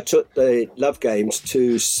 So I took the Love Games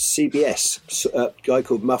to CBS, a guy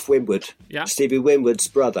called Muff Winwood, Stevie Winwood's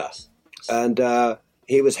brother. And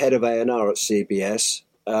he was head of A&R at CBS.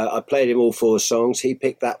 I played him all 4 songs. He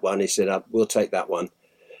picked that one. He said, we'll take that one.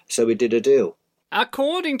 So we did a deal.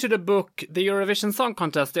 According to the book, The Eurovision Song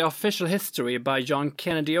Contest, The Official History by John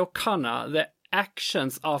Kennedy O'Connor, the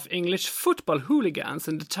actions of English football hooligans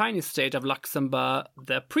in the tiny state of Luxembourg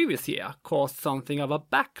the previous year caused something of a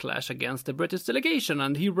backlash against the British delegation,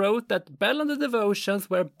 and he wrote that Belle and the Devotions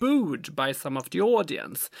were booed by some of the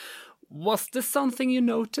audience. Was this something you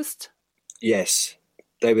noticed? Yes,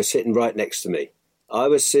 they were sitting right next to me. I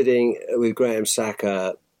was sitting with Graham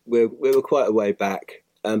Sacker. We were quite a way back,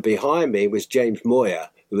 and behind me was James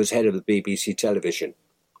Moyer, who was head of the BBC Television.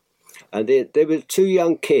 And there were 2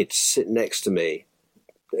 young kids sitting next to me.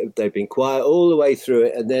 They'd been quiet all the way through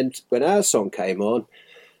it. And then when our song came on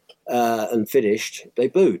and finished, they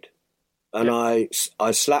booed. And I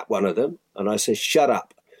slapped one of them and I said, shut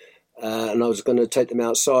up. And I was going to take them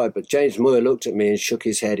outside. But James Moore looked at me and shook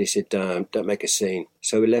his head. He said, don't make a scene.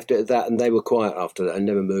 So we left it at that. And they were quiet after that and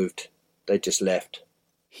never moved. They just left.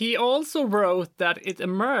 He also wrote that it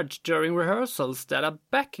emerged during rehearsals that a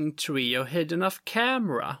backing trio hidden off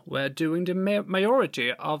camera were doing the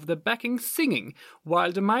majority of the backing singing,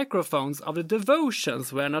 while the microphones of the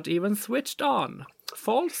Devotions were not even switched on.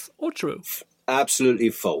 False or true?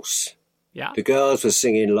 Absolutely false. Yeah. The girls were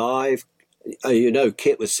singing live.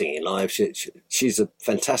 Kit was singing live. She's a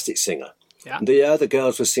fantastic singer. Yeah. The other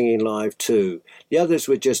girls were singing live too. The others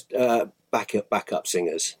were just backup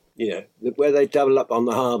singers. Where they double up on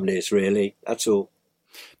the harmonies, really. That's all.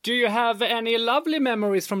 Do you have any lovely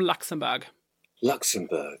memories from Luxembourg?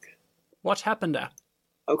 Luxembourg. What happened there?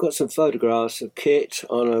 I've got some photographs of Kit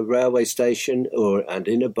on a railway station and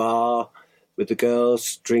in a bar with the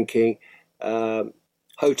girls drinking.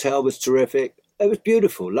 Hotel was terrific. It was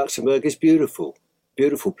beautiful. Luxembourg is beautiful.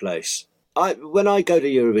 Beautiful place. When I go to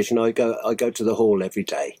Eurovision, I go to the hall every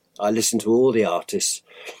day. I listen to all the artists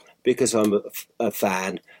because I'm a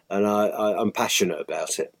fan and I'm passionate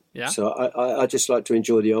about it. Yeah. So I just like to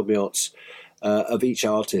enjoy the ambiance of each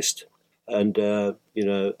artist. And,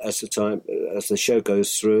 as the show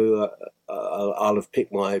goes through, I'll have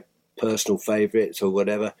picked my personal favourites or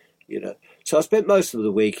whatever, So I spent most of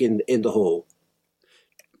the week in the hall.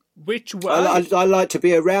 Which way? I like to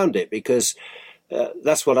be around it because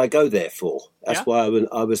that's what I go there for. That's why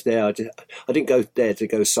I was there. I didn't go there to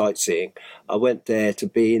go sightseeing. I went there to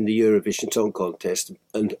be in the Eurovision Song Contest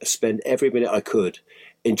and spend every minute I could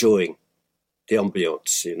enjoying the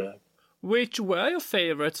ambiance, Which were your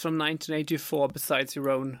favourites from 1984 besides your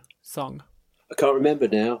own song? I can't remember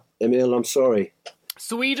now. Emil, I'm sorry.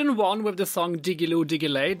 Sweden won with the song Diggiloo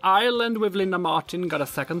Diggiley. Ireland with Linda Martin got a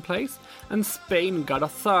 2nd place. And Spain got a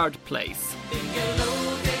 3rd place.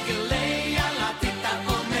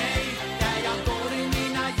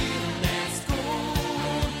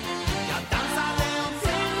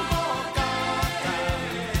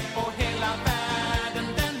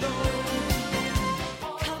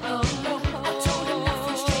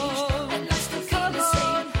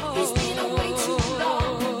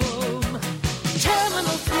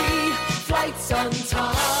 quite some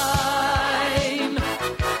time.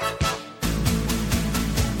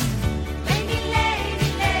 Lady, lady,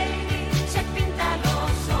 lady, se pinta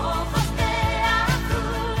los ojos de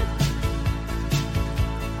azul.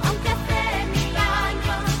 Aunque hace 1000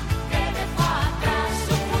 años que dejó atrás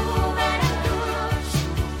su juventud.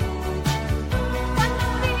 Cuando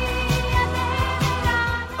un día de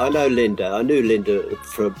verano. I know Linda. I knew Linda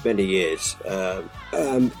for many years.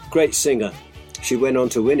 Great singer. She went on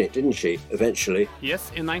to win it, didn't she? Eventually.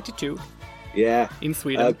 Yes, in 92 Yeah. in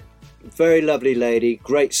Sweden. Very lovely lady.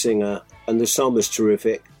 Great singer, and the song was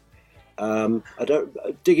terrific. I don't.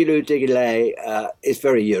 Diggy Loo Diggy Lay is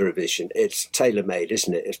very Eurovision. It's tailor made,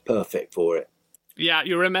 isn't it? It's perfect for it. Yeah,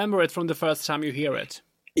 you remember it from the first time you hear it.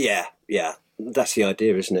 Yeah, yeah. That's the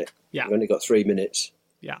idea, isn't it? Yeah. You've only got 3 minutes.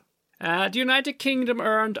 Yeah. The United Kingdom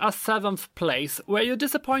earned a 7th place. Were you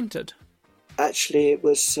disappointed? Actually, it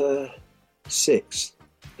was 6.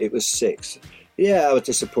 It was 6. Yeah, I was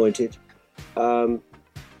disappointed. I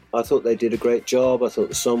thought they did a great job. I thought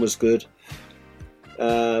the song was good.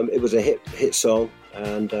 It was a hit song,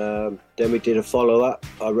 and then we did a follow-up.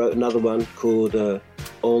 I wrote another one called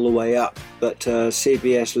All the Way Up, but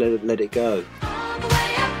CBS let it go. All the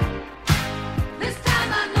way up. This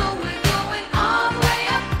time I know we're going all the way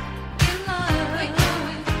up. In love, we're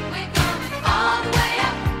going all the way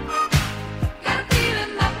up. Got a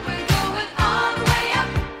feeling that we're going all the way up.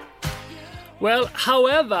 Well,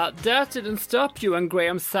 however, that didn't stop you and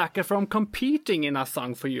Graham Sacker from competing in A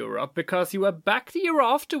Song for Europe, because you were back the year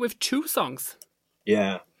after with 2 songs.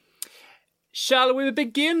 Yeah. Shall we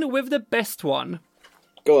begin with the best one?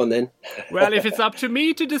 Go on then. Well, if it's up to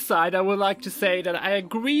me to decide, I would like to say that I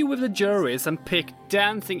agree with the juries and pick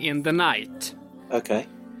Dancing in the Night. Okay.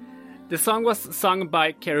 The song was sung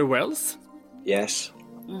by Kerry Wells. Yes.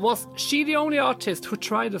 Was she the only artist who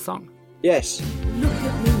tried the song? Yes. Look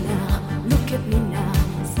at me now, look at me now.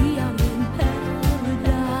 See, I'm in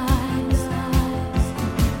paradise.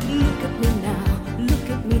 Look at me now, look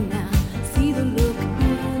at me now. See the look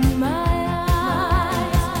in my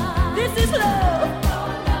eyes. This is love.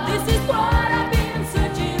 This is what I've been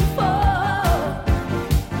searching for.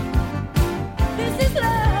 This is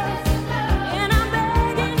love. And I'm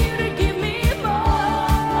begging you to give me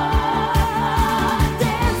more.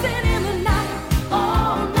 Dancing in the night,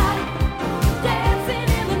 all night. Dancing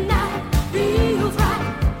in the night, feels right.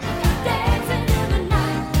 Dancing in the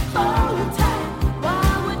night, hold tight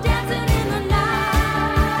while we're dancing in the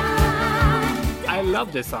night. I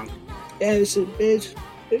love this song. Yeah, it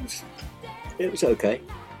was okay.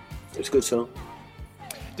 It was a good song.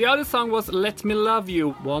 The other song was Let Me Love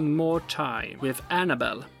You One More Time with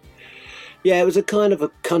Annabelle. Yeah, it was a kind of a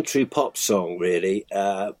country pop song, really.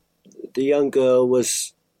 The young girl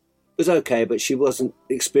was okay, but she wasn't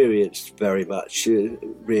experienced very much,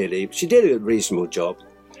 really. She did a reasonable job,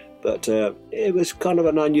 but it was kind of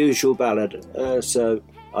an unusual ballad, so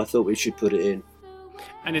I thought we should put it in.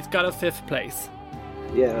 And it got a 5th place.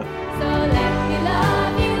 Yeah. So let me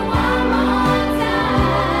love you one more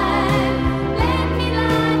time. Let me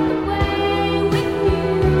light the way with you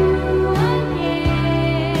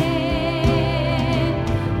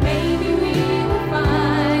again. Maybe we will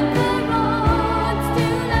find the roads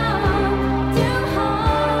too long, too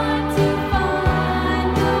hard to find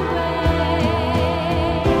the way.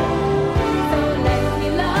 So let me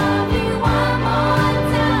love you one more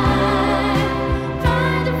time.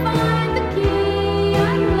 Try to find the key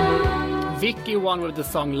unlocked. Vicky won with the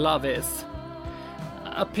song Love Is.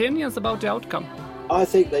 Opinions about the outcome? I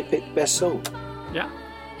think they picked best song. Yeah.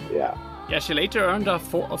 Yeah. Yeah, she later earned a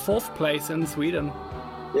 4th place in Sweden.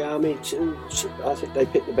 Yeah, I mean, I think they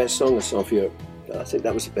picked the best song of Song for Europe. I think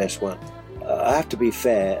that was the best one. I have to be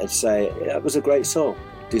fair and say it was a great song.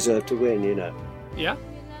 Deserved to win, you know. Yeah.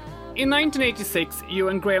 In 1986, you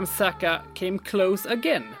and Graham Sacker came close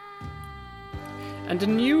again. And the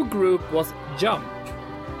new group was Jump,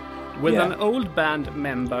 with Yeah. an old band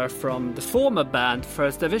member from the former band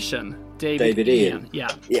First Division, David Ian. Yeah.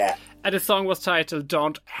 Yeah. And the song was titled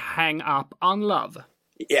Don't Hang Up on Love.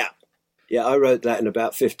 Yeah. Yeah, I wrote that in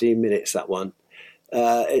about 15 minutes, that one.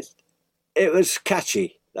 It was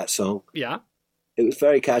catchy, that song. Yeah. It was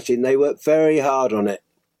very catchy, and they worked very hard on it.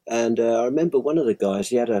 And I remember one of the guys,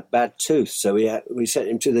 he had a bad tooth, so we sent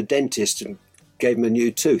him to the dentist and gave him a new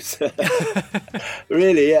tooth.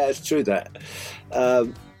 Really, yeah, it's true that.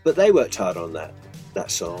 But they worked hard on that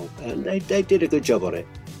song, and they did a good job on it.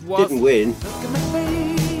 Was- Didn't win. Look at my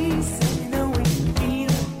face, you know we can feel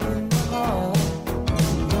it in my heart.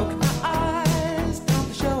 Look at my eyes,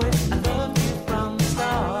 don't show it. I love you from the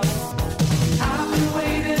start. I've been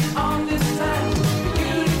waiting all this time for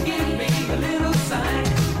you to give me a little sign.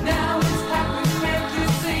 Now it's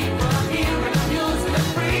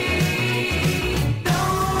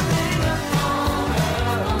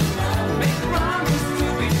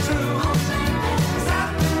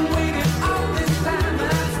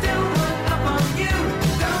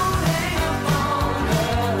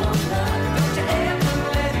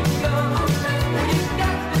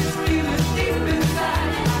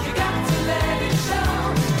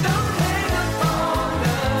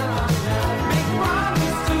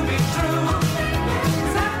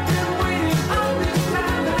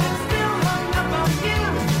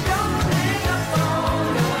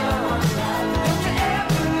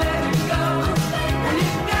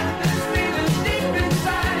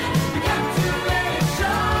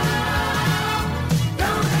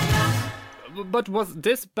But was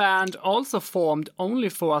this band also formed only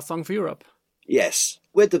for A Song for Europe? Yes,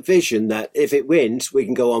 with the vision that if it wins, we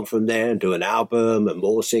can go on from there and do an album and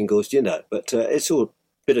more singles, you know. But it's all a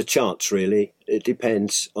bit of chance, really. It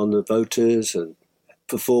depends on the voters and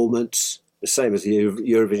performance, the same as the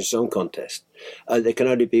Eurovision Song Contest. There can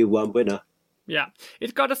only be one winner. Yeah,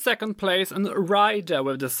 it got a second place, and Ryder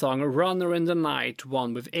with the song Runner in the Night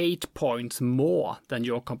won with 8 points more than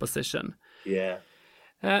your composition. Yeah.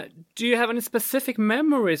 Do you have any specific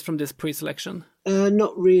memories from this pre-selection?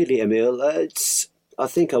 Not really, Emil. I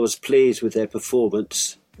think I was pleased with their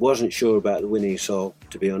performance. Wasn't sure about the winning song,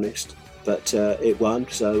 to be honest. But it won,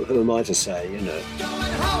 so who am I to say, you know?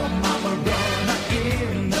 Going home, I'm a runner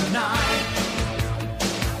in the night.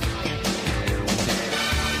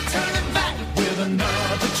 Turning back with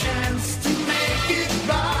another chance to make it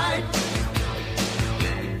right.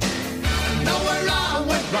 I know where I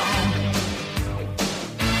went wrong.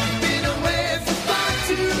 Been away for far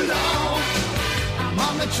too long. I'm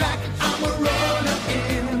on the track, I'm a runner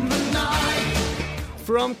in the night.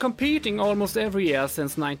 From competing almost every year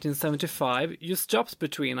since 1975, you stopped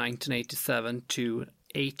between 1987 to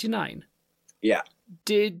 89. Yeah.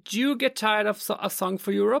 Did you get tired of A Song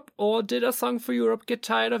for Europe, or did A Song for Europe get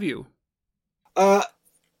tired of you? No,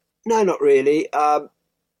 not really.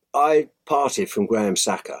 I parted from Graham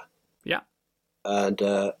Sacker. Yeah. And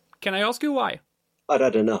Can I ask you why? I'd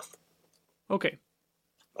had enough. Okay.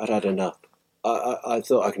 I'd had enough. I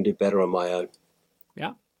thought I can do better on my own.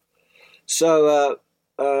 Yeah. So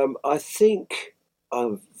I think,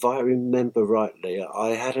 if I remember rightly, I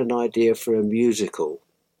had an idea for a musical,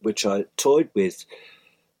 which I toyed with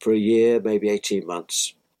for a year, maybe 18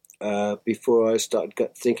 months, before I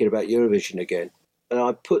started thinking about Eurovision again. And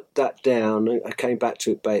I put that down. I came back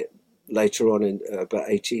to it later on in about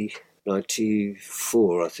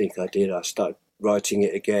 94, I think I did. I started writing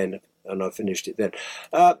it again, and I finished it then.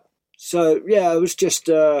 So yeah, it was just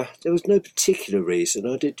there was no particular reason.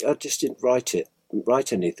 I just didn't write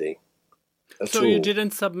anything at all. So you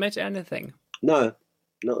didn't submit anything? No,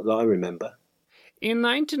 not that I remember. In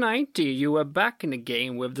 1990, you were back in the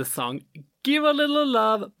game with the song Give a Little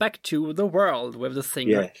Love Back to the World with the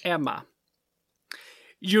singer Yes. Emma.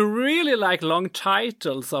 You really like long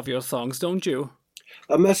titles of your songs, don't you?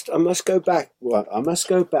 I must go back. What? I must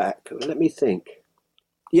go back. Let me think.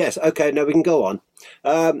 Yes, okay, no, we can go on.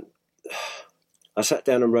 I sat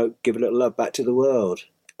down and wrote Give a Little Love Back to the World,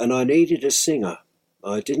 and I needed a singer.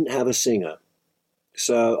 I didn't have a singer.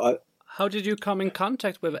 So How did you come in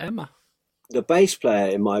contact with Emma? the bass player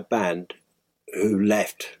in my band, who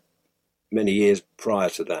left many years prior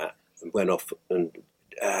to that, and went off and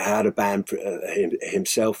had a band for,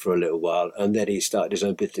 himself for a little while, and then he started his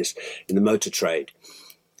own business in the motor trade.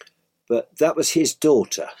 But that was his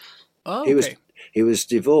daughter. Oh, okay. He was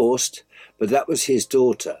divorced, but that was his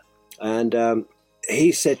daughter. And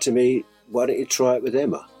he said to me, why don't you try it with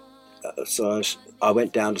Emma? So I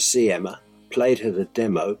went down to see Emma, played her the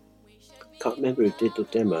demo. Can't remember who did the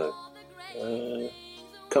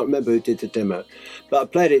demo. But I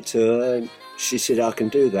played it to her, and she said, I can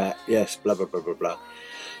do that. Yes, blah, blah, blah, blah, blah.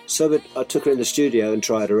 So I took her in the studio and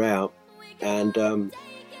tried her out, and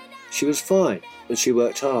she was fine, and she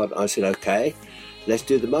worked hard. I said, okay, let's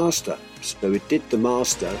do the master. So we did the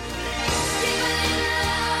master.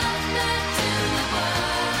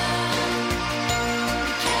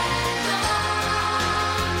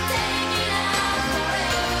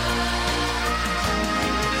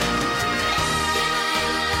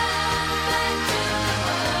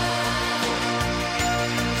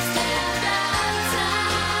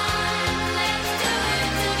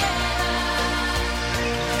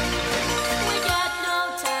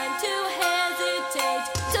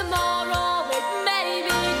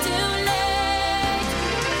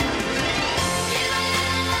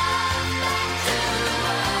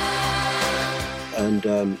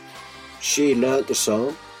 And she learnt the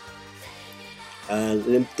song,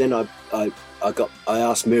 and then I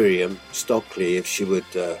asked Miriam Stockley if she would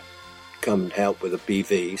come and help with the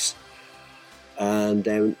BVs, and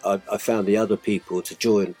then I found the other people to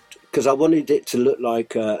join, because I wanted it to look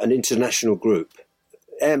like an international group.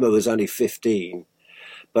 Emma was only 15,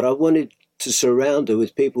 but I wanted to surround her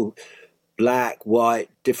with people, black, white,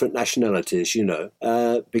 different nationalities, you know,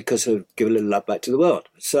 because of Give a Little Love Back to the World.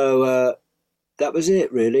 So that was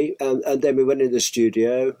it, really. And then we went in the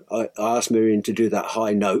studio. I asked Miriam to do that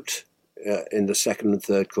high note in the second and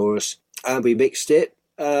third chorus, and we mixed it.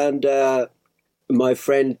 And my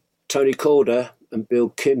friend Tony Calder and Bill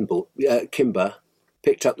Kimber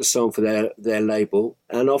picked up the song for their label,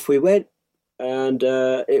 and off we went. And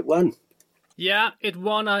it won. Yeah, it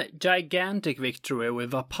won a gigantic victory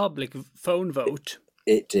with a public phone vote.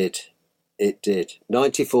 It did. It did.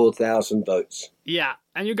 94,000 votes. Yeah,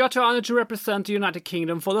 and you got the honor to represent the United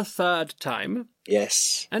Kingdom for the third time.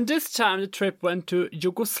 Yes. And this time the trip went to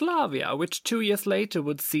Yugoslavia, which 2 years later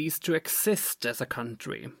would cease to exist as a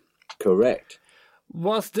country. Correct.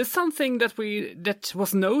 Was this something that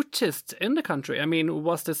was noticed in the country? I mean,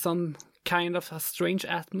 was there some kind of a strange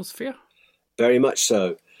atmosphere? Very much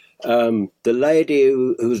so. The lady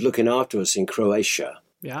who was looking after us in Croatia,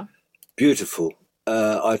 Yeah. beautiful.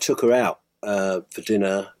 I took her out for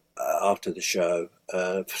dinner after the show,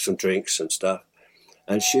 for some drinks and stuff.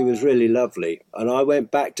 And she was really lovely. And I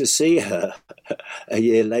went back to see her a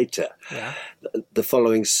year later, Yeah. the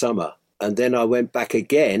following summer. And then I went back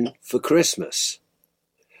again for Christmas.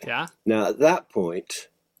 Yeah. Now, at that point,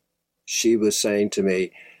 she was saying to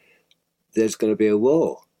me, there's going to be a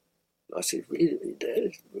war. I said, really?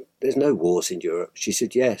 There's no wars in Europe. She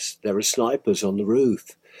said, yes, there are snipers on the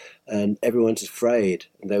roof and everyone's afraid.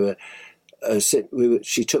 And they were,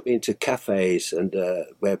 she took me into cafes and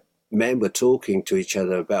where men were talking to each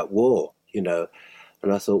other about war, you know.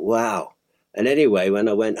 And I thought, wow. And anyway, when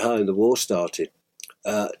I went home, the war started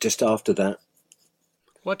just after that.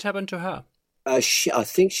 What happened to her? I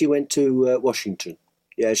think she went to Washington.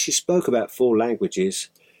 Yeah, she spoke about 4 languages.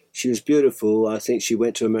 She was beautiful. I think she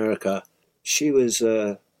went to America. She was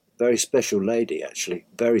a very special lady, actually.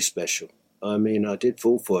 Very special. I mean, I did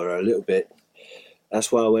fall for her a little bit.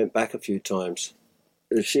 That's why I went back a few times.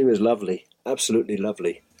 She was lovely. Absolutely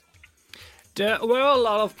lovely. There were a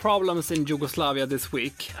lot of problems in Yugoslavia this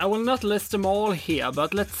week. I will not list them all here,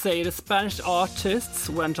 but let's say the Spanish artists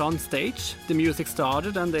went on stage, the music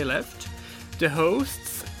started and they left. The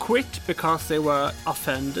hosts quit because they were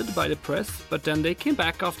offended by the press, but then they came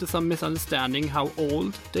back after some misunderstanding how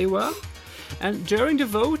old they were. And during the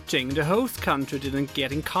voting, the host country didn't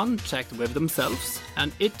get in contact with themselves,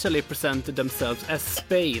 and Italy presented themselves as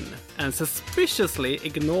Spain, and suspiciously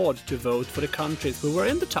ignored to vote for the countries who were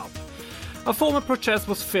in the top. A formal protest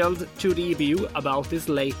was filed to the EBU about this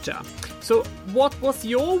later. So, what was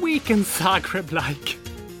your week in Zagreb like?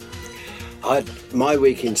 My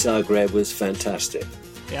week in Zagreb was fantastic.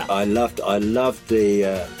 Yeah. I loved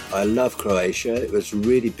Croatia. It was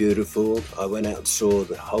really beautiful. I went out and saw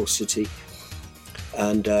the whole city,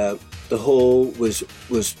 and the hall was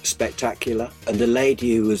spectacular. And the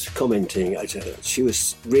lady who was commenting, she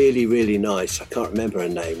was really, really nice. I can't remember her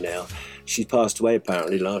name now. She passed away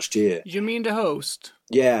apparently last year. You mean the host?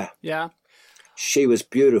 Yeah. Yeah. She was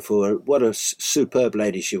beautiful, and what a superb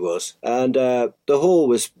lady she was. And the hall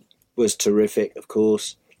was terrific, of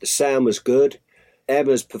course. The sound was good.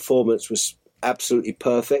 Emma's performance was absolutely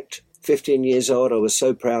perfect. 15 years old, I was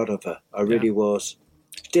so proud of her. I really was.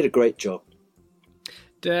 She did a great job.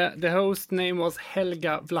 The host name was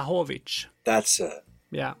Helga Vlahovic. That's her.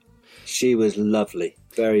 Yeah. She was lovely.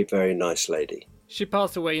 Very, very nice lady. She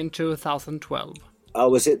passed away in 2012. Oh,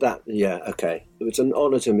 was it that? Yeah, okay. It was an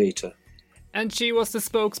honour to meet her. And she was the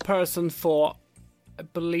spokesperson for, I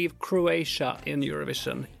believe, Croatia in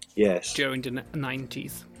Eurovision. Yes. During the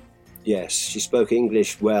 90s. Yes, she spoke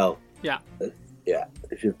English well. Yeah. Yeah,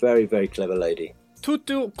 she's a very, very clever lady.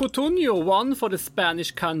 Tutu Cutugno won for the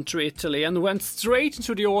Spanish country Italy and went straight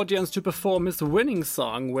into the audience to perform his winning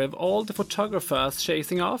song with all the photographers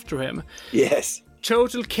chasing after him. Yes.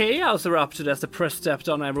 Total chaos erupted as the press stepped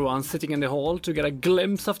on everyone sitting in the hall to get a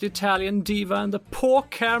glimpse of the Italian diva, and the poor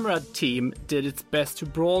camera team did its best to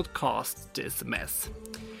broadcast this mess.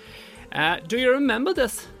 Do you remember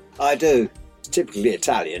this? I do. It's typically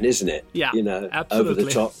Italian, isn't it? Yeah, you know, absolutely. over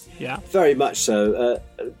the top. Yeah, very much so.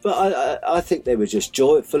 But I think they were just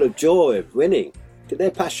full of joy of winning.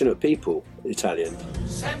 They're passionate people, Italian.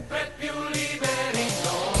 Sempre più liberi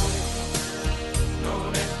noi,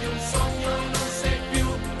 non è più un sogno, non sei più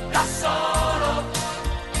da solo,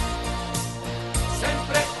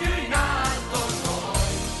 sempre più in alto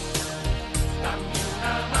noi, dammi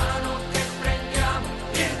una mano che prendiamo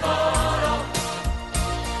il volo,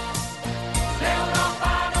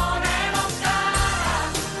 l'Europa non è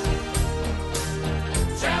lontana,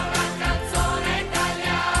 c'è una canzone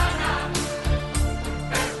italiana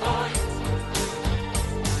per voi.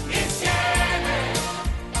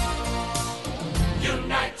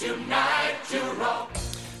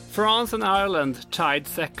 France and Ireland tied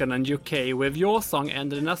second, and UK with your song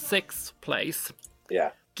ended in a 6th place.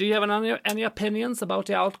 Yeah. Do you have any opinions about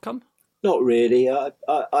the outcome? Not really.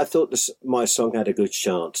 I thought my song had a good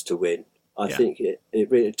chance to win. I think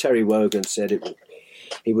Terry Wogan said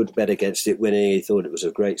he would bet against it winning. He thought it was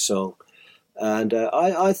a great song. And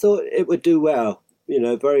I thought it would do well,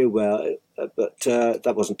 very well. But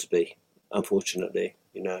that wasn't to be. unfortunately,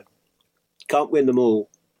 you know. Can't win them all.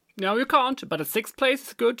 No, you can't, but a 6th place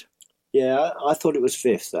is good. Yeah, I thought it was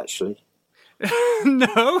 5th, actually.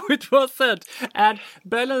 No, it wasn't. And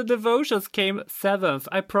Bell and the Devotions came 7th,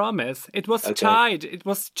 I promise. It was Okay. tied. It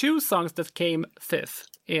was 2 songs that came 5th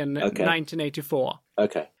in 1984.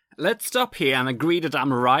 Okay. Let's stop here and agree that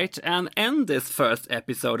I'm right and end this first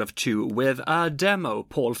episode of 2 with a demo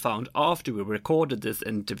Paul found after we recorded this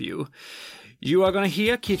interview. You are gonna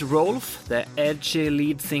hear Keith Rolfe, the edgy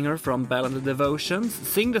lead singer from Bell and the Devotions,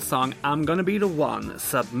 sing the song I'm Gonna Be the One,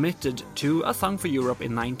 submitted to A Song for Europe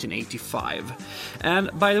in 1985.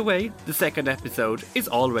 And by the way, the second episode is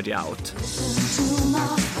already out. To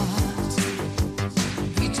my heart,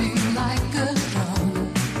 beating like a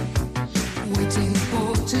drum, waiting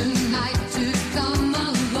for tonight to come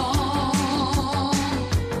along.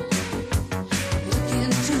 Look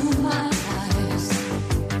into my eyes,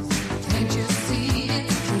 can't you see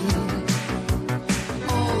it's true?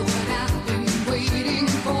 All that I've been waiting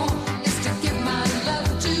for is to give my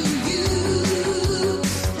love to you.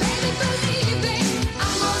 Baby, believe me,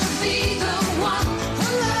 I'm gonna be the one who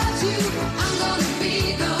loves you. I'm gonna be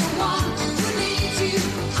the one who needs you.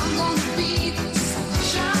 I'm gonna be